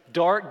face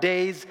dark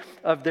days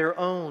of their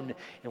own.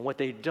 And what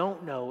they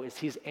don't know is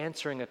he's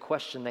answering a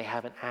question they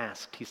haven't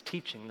asked. He's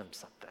teaching them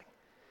something.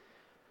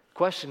 The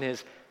question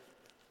is,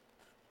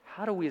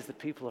 how do we as the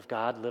people of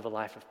God live a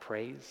life of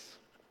praise?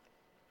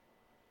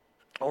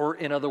 Or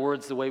in other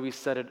words, the way we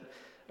said it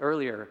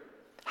earlier,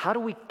 how do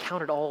we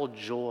count it all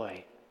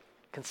joy?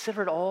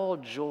 Consider it all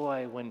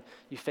joy when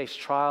you face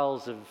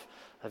trials of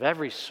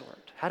every sort.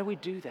 How do we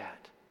do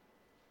that?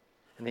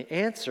 And the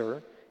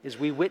answer is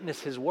we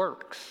witness his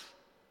works.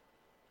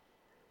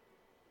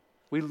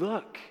 We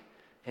look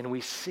and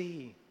we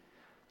see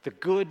the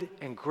good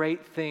and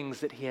great things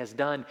that he has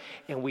done,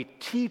 and we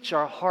teach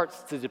our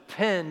hearts to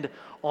depend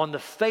on the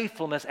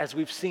faithfulness as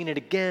we've seen it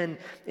again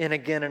and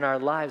again in our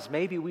lives.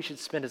 Maybe we should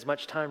spend as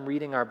much time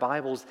reading our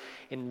Bibles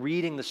and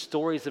reading the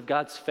stories of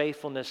God's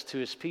faithfulness to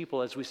his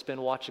people as we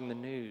spend watching the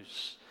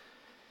news.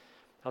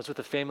 I was with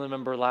a family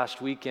member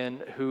last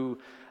weekend who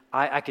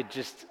I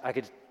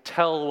could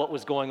tell what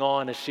was going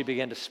on as she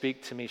began to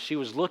speak to me. She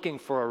was looking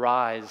for a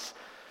rise.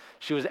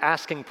 She was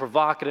asking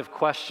provocative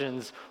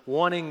questions,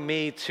 wanting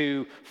me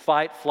to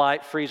fight,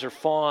 flight, freeze, or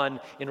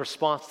fawn in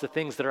response to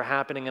things that are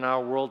happening in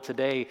our world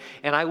today,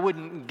 and I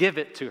wouldn't give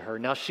it to her.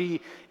 Now, she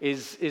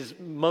is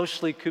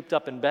mostly cooped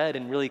up in bed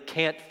and really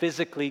can't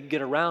physically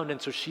get around, and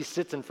so she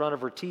sits in front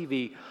of her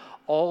TV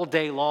all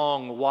day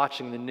long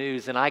watching the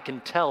news, and I can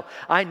tell,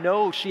 I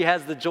know she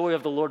has the joy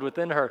of the Lord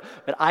within her,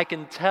 but I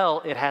can tell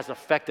it has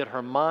affected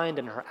her mind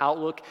and her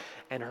outlook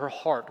and her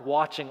heart.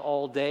 Watching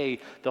all day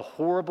the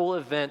horrible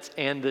events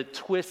and the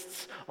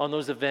twists on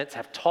those events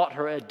have taught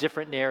her a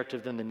different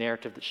narrative than the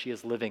narrative that she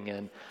is living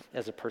in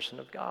as a person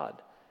of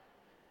God.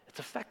 It's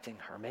affecting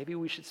her. Maybe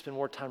we should spend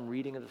more time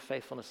reading of the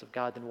faithfulness of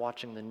God than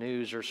watching the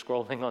news or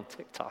scrolling on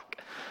TikTok,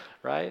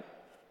 right?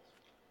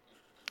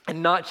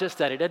 And not just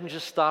that, it doesn't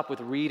just stop with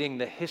reading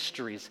the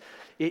histories.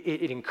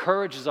 It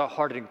encourages our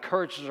heart, it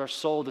encourages our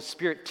soul. The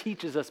Spirit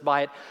teaches us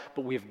by it,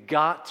 but we've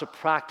got to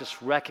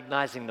practice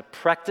recognizing the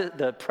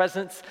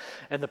presence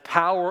and the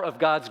power of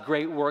God's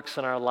great works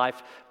in our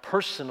life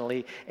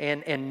personally.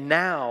 And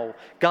now,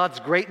 God's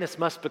greatness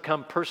must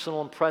become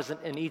personal and present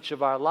in each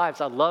of our lives.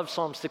 I love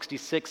Psalm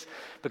 66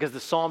 because the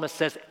psalmist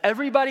says,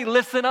 everybody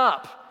listen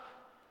up.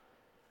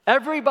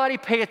 Everybody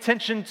pay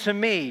attention to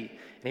me.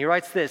 And he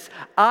writes this,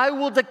 I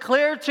will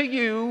declare to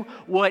you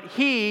what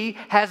he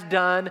has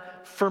done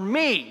for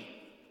me.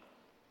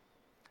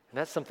 And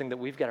that's something that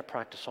we've got to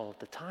practice all of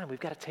the time. We've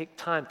got to take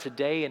time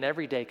today and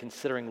every day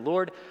considering,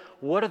 Lord,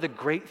 what are the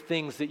great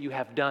things that you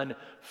have done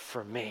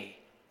for me?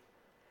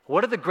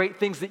 What are the great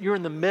things that you're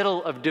in the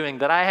middle of doing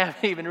that I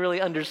haven't even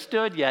really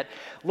understood yet?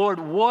 Lord,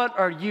 what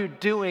are you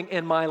doing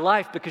in my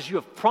life? Because you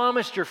have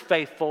promised you're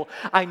faithful.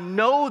 I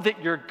know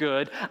that you're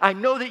good. I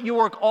know that you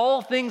work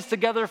all things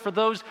together for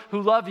those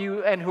who love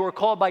you and who are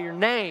called by your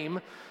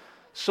name.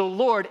 So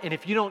Lord, and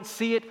if you don't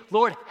see it,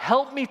 Lord,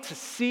 help me to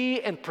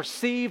see and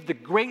perceive the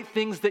great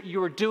things that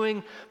you are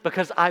doing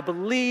because I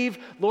believe.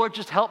 Lord,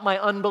 just help my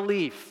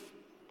unbelief.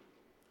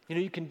 You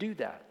know, you can do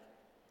that.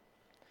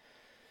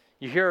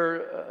 You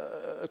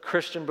hear a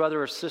Christian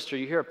brother or sister,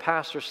 you hear a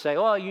pastor say,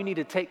 oh, you need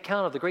to take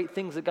count of the great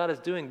things that God is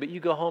doing, but you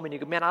go home and you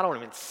go, man, I don't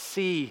even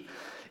see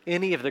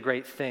any of the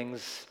great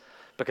things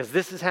because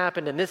this has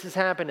happened and this has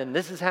happened and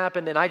this has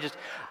happened and I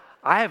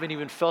haven't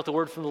even felt a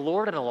word from the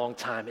Lord in a long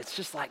time. It's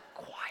just like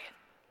quiet.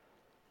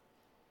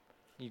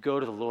 You go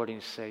to the Lord and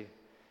you say,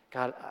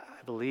 God,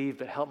 I believe,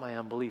 but help my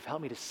unbelief.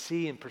 Help me to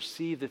see and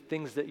perceive the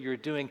things that you're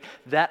doing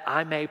that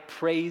I may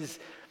praise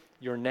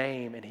your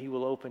name, and he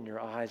will open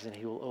your eyes and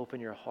he will open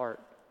your heart.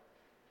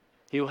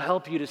 He will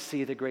help you to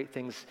see the great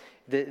things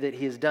that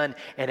he has done.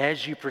 And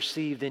as you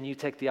perceive, then you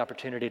take the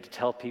opportunity to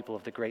tell people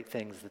of the great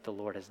things that the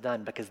Lord has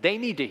done because they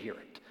need to hear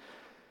it.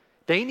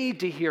 They need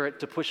to hear it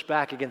to push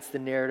back against the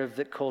narrative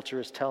that culture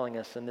is telling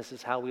us. And this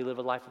is how we live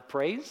a life of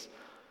praise.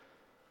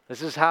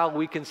 This is how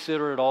we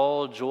consider it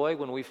all joy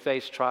when we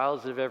face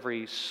trials of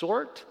every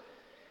sort.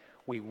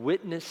 We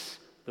witness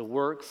the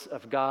works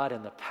of God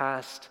in the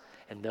past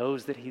and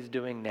those that he's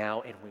doing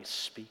now, and we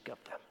speak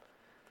of them.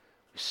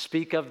 We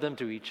speak of them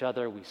to each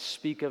other. We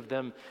speak of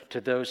them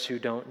to those who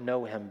don't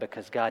know him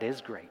because God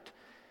is great.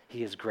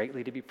 He is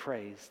greatly to be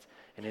praised,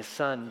 and his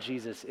son,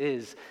 Jesus,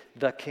 is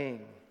the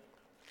King.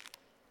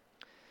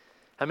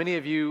 How many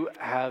of you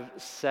have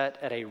sat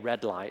at a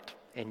red light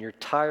and you're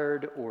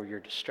tired or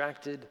you're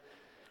distracted?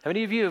 How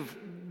many of you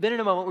have been in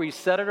a moment where you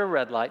sat at a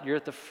red light, you're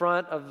at the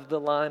front of the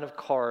line of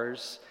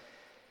cars,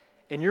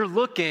 and you're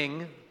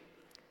looking,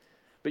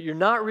 but you're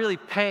not really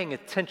paying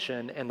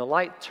attention, and the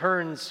light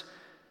turns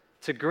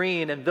to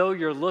green, and though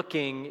you're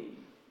looking,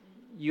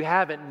 you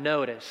haven't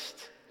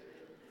noticed.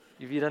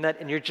 Have you done that?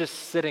 And you're just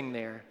sitting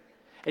there.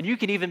 And you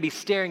can even be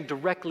staring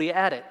directly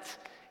at it,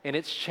 and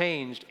it's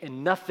changed,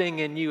 and nothing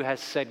in you has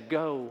said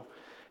go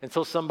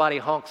until somebody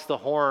honks the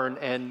horn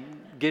and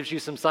gives you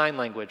some sign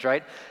language,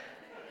 right?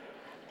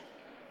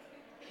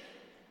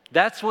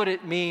 That's what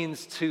it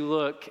means to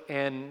look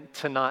and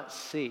to not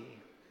see.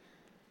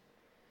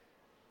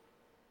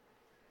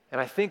 And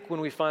I think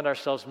when we find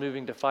ourselves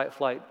moving to fight,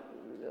 flight,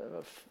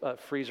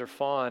 freeze, or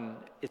fawn,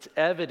 it's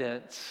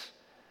evidence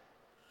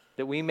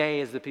that we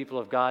may, as the people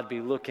of God,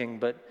 be looking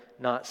but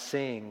not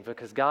seeing,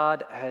 because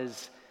God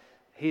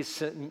He's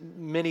sent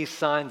many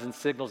signs and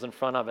signals in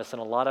front of us,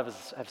 and a lot of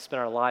us have spent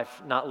our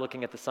life not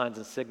looking at the signs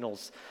and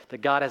signals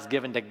that God has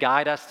given to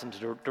guide us and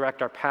to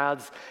direct our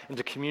paths and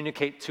to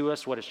communicate to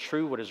us what is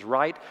true, what is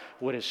right,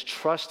 what is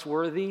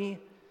trustworthy.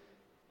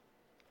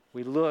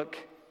 We look,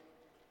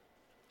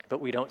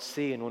 but we don't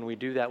see, and when we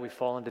do that, we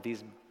fall into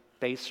these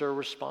baser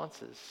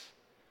responses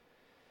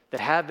that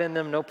have in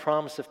them no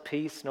promise of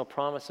peace, no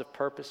promise of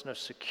purpose, no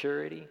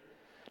security,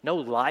 no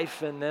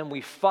life in them.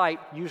 We fight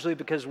usually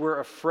because we're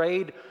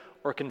afraid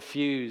or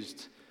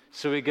confused.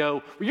 So we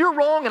go, well, you're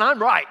wrong and I'm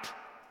right.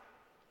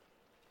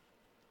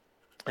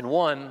 And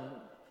one,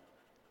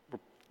 we're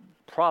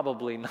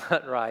probably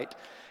not right,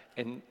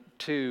 and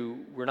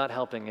two, we're not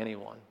helping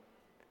anyone.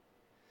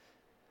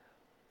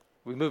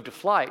 We move to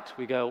flight,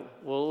 we go,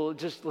 well,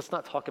 just let's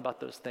not talk about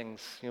those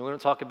things. We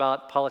don't talk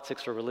about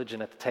politics or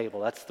religion at the table.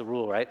 That's the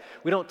rule, right?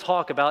 We don't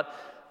talk about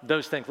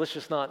those things. Let's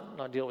just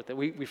not deal with it.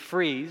 We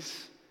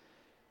freeze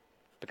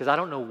because I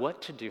don't know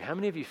what to do. How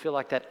many of you feel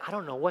like that? I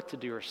don't know what to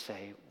do or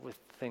say with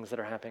things that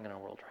are happening in our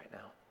world right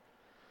now.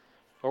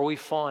 Or we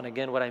fawn.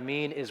 Again, what I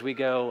mean is we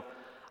go,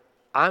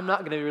 I'm not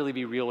going to really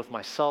be real with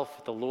myself,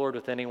 with the Lord,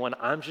 with anyone.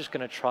 I'm just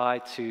going to try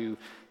to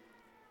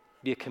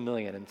be a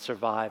chameleon and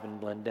survive and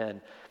blend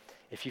in.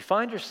 If you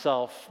find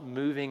yourself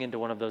moving into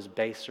one of those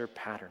baser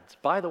patterns,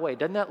 by the way,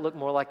 doesn't that look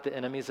more like the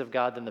enemies of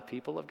God than the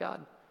people of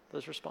God,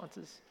 those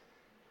responses?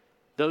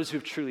 Those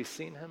who've truly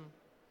seen him?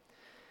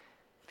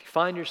 If you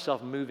find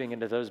yourself moving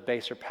into those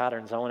baser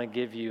patterns, I want to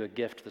give you a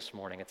gift this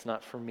morning. It's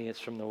not from me,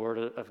 it's from the Word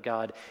of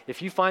God.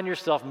 If you find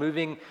yourself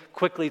moving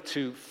quickly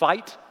to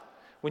fight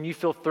when you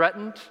feel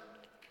threatened,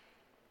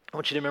 I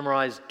want you to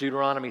memorize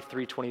Deuteronomy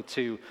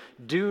 3:22.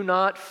 Do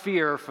not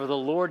fear, for the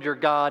Lord your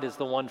God is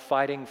the one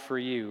fighting for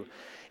you.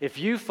 If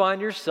you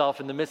find yourself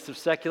in the midst of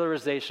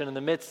secularization, in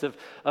the midst of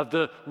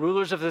the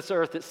rulers of this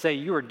earth that say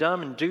you are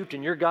dumb and duped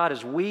and your God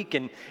is weak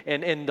and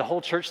the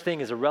whole church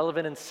thing is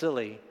irrelevant and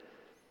silly,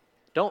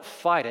 don't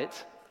fight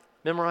it.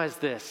 Memorize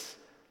this.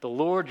 The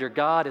Lord your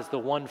God is the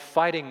one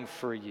fighting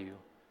for you.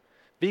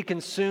 Be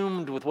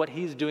consumed with what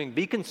he's doing.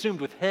 Be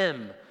consumed with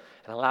him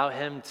and allow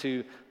him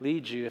to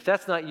lead you. If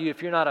that's not you,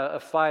 if you're not a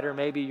fighter,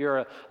 maybe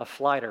you're a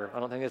flighter. I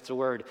don't think that's a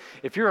word.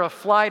 If you're a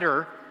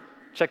flighter,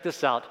 check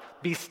this out.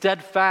 Be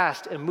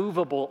steadfast,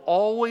 immovable,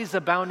 always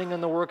abounding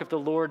in the work of the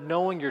Lord,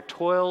 knowing your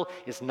toil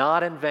is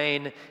not in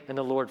vain in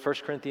the Lord.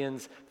 1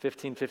 Corinthians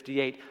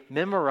 15:58.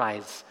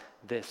 Memorize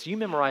this. You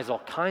memorize all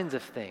kinds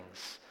of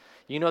things.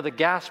 You know the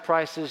gas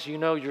prices, you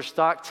know your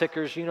stock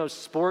tickers, you know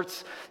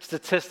sports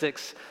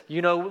statistics,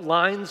 you know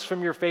lines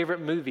from your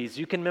favorite movies.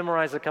 You can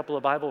memorize a couple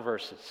of Bible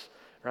verses,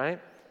 right?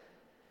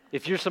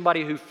 If you're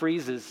somebody who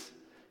freezes,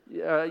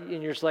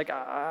 and you're just like,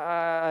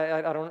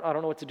 I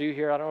don't know what to do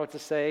here, I don't know what to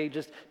say,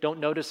 just don't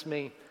notice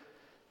me.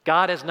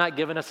 God has not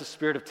given us a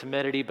spirit of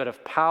timidity, but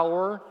of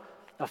power,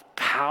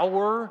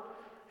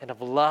 and of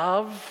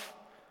love,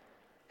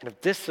 and of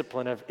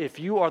discipline. If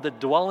you are the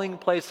dwelling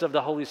place of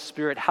the Holy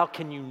Spirit, how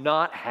can you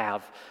not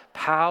have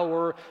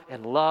power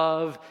and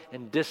love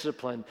and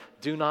discipline?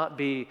 Do not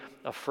be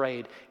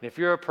afraid. And if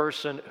you're a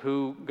person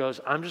who goes,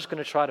 I'm just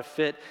going to try to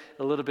fit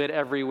a little bit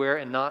everywhere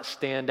and not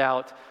stand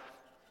out,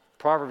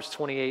 Proverbs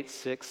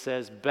 28:6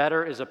 says,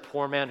 better is a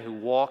poor man who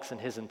walks in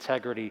his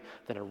integrity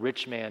than a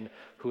rich man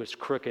who is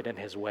crooked in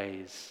his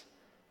ways.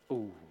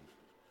 Ooh,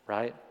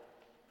 right?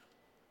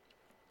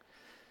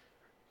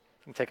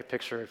 You can take a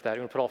picture of that.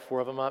 You want to put all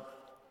four of them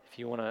up? If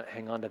you want to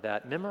hang on to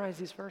that, memorize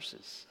these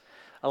verses.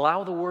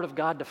 Allow the Word of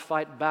God to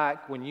fight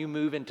back when you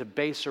move into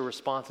baser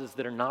responses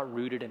that are not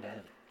rooted in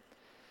Him.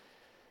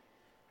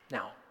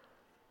 Now,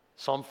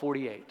 Psalm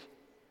 48,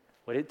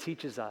 what it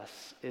teaches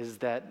us is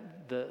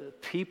that the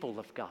people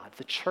of God,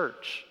 the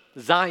church,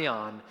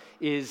 Zion,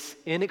 is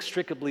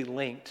inextricably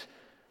linked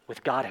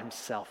with God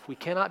Himself. We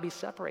cannot be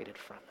separated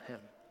from Him,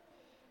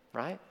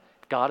 right?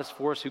 If God is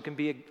for us, who can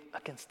be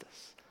against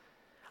us?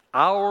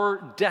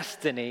 Our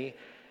destiny,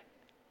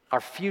 our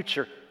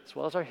future, as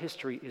well as our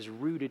history, is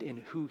rooted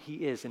in who He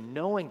is. And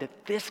knowing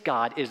that this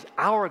God is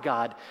our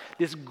God,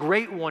 this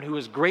great one who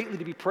is greatly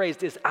to be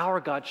praised is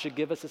our God, should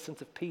give us a sense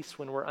of peace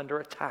when we're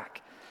under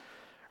attack,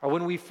 or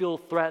when we feel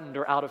threatened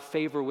or out of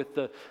favor with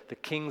the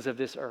kings of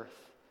this earth.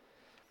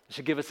 It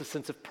should give us a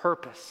sense of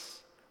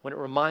purpose when it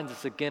reminds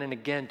us again and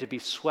again to be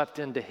swept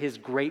into His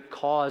great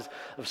cause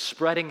of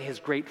spreading His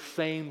great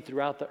fame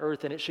throughout the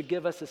earth. And it should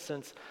give us a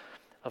sense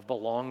of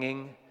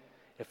belonging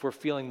if we're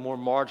feeling more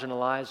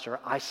marginalized or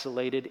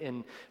isolated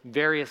in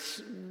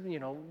various,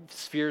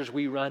 spheres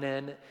we run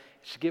in. It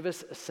should give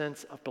us a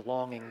sense of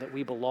belonging, that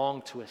we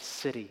belong to a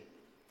city,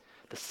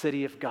 the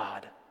city of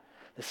God,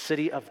 the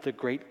city of the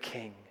great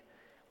King,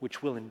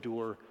 which will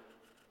endure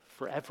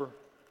forever.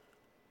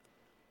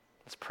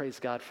 Let's praise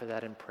God for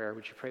that in prayer.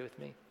 Would you pray with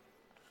me?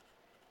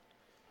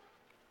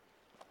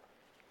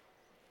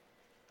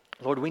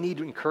 Lord, we need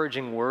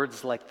encouraging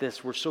words like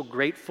this. We're so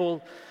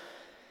grateful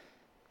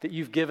that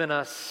you've given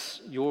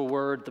us your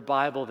word, the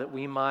Bible, that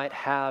we might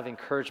have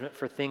encouragement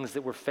for things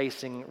that we're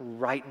facing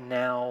right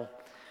now.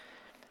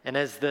 And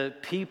as the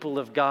people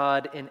of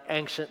God in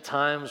ancient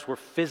times were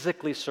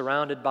physically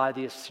surrounded by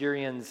the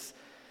Assyrians,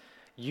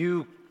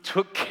 you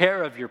took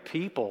care of your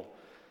people.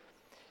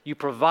 You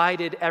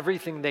provided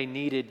everything they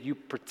needed. You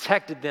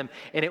protected them.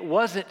 And it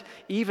wasn't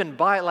even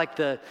by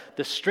the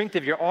strength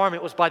of your arm.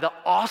 It was by the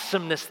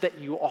awesomeness that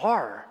you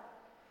are.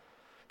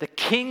 The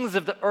kings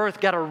of the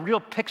earth got a real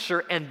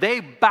picture, and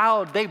they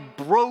bowed, they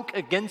broke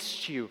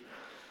against you.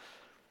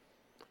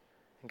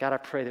 And God, I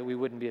pray that we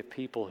wouldn't be a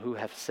people who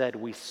have said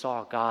we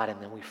saw God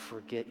and then we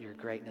forget your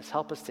greatness.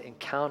 Help us to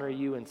encounter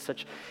you in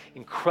such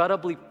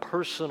incredibly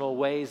personal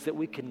ways that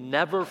we can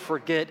never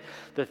forget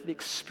the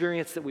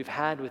experience that we've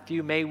had with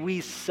you. May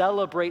we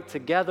celebrate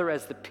together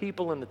as the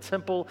people in the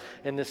temple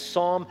in this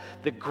psalm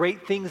the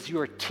great things you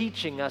are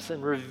teaching us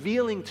and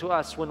revealing to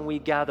us when we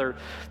gather,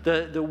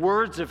 the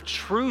words of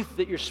truth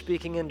that you're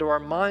speaking into our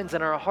minds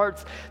and our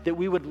hearts, that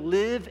we would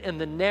live in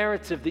the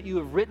narrative that you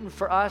have written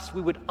for us.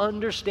 We would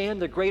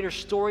understand the greater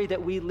story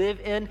that we live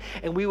in,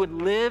 and we would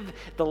live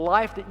the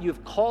life that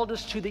you've called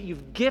us to, that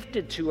you've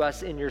gifted to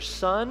us in your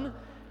Son,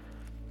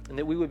 and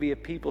that we would be a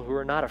people who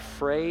are not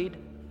afraid.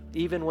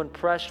 Even when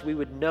crushed, we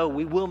would know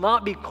we will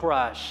not be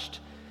crushed.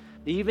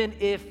 Even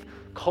if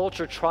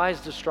culture tries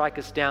to strike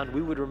us down,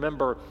 we would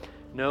remember,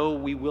 no,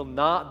 we will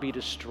not be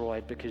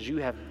destroyed because you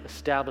have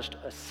established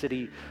a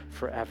city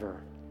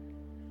forever.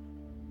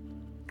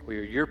 We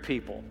are your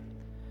people.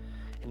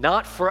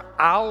 Not for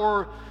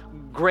our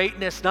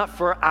greatness, not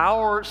for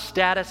our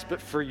status, but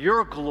for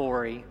your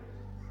glory.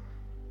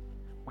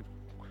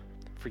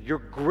 For your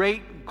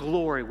great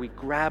glory, we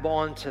grab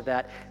onto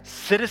that.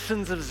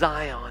 Citizens of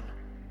Zion.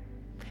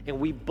 And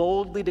we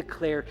boldly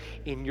declare,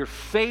 in your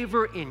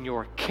favor, in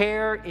your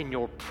care, in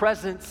your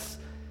presence,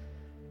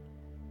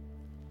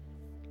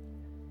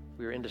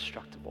 we are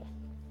indestructible.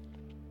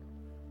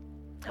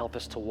 Help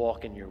us to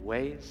walk in your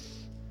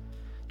ways,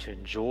 to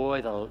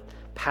enjoy the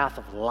path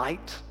of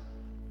light,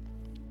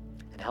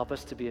 and help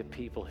us to be a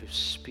people who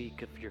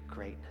speak of your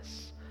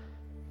greatness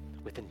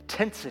with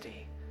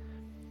intensity,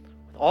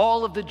 with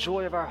all of the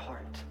joy of our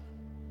heart,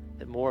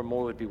 that more and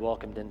more would be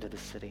welcomed into the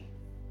city.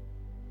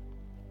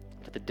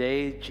 For the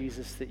day,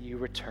 Jesus, that you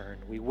return,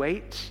 we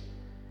wait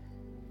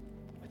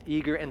with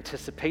eager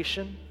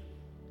anticipation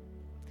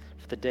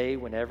for the day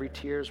when every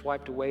tear is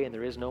wiped away and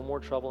there is no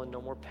more trouble and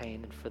no more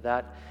pain. And for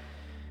that,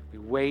 we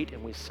wait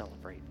and we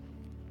celebrate.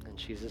 In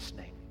Jesus'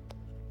 name.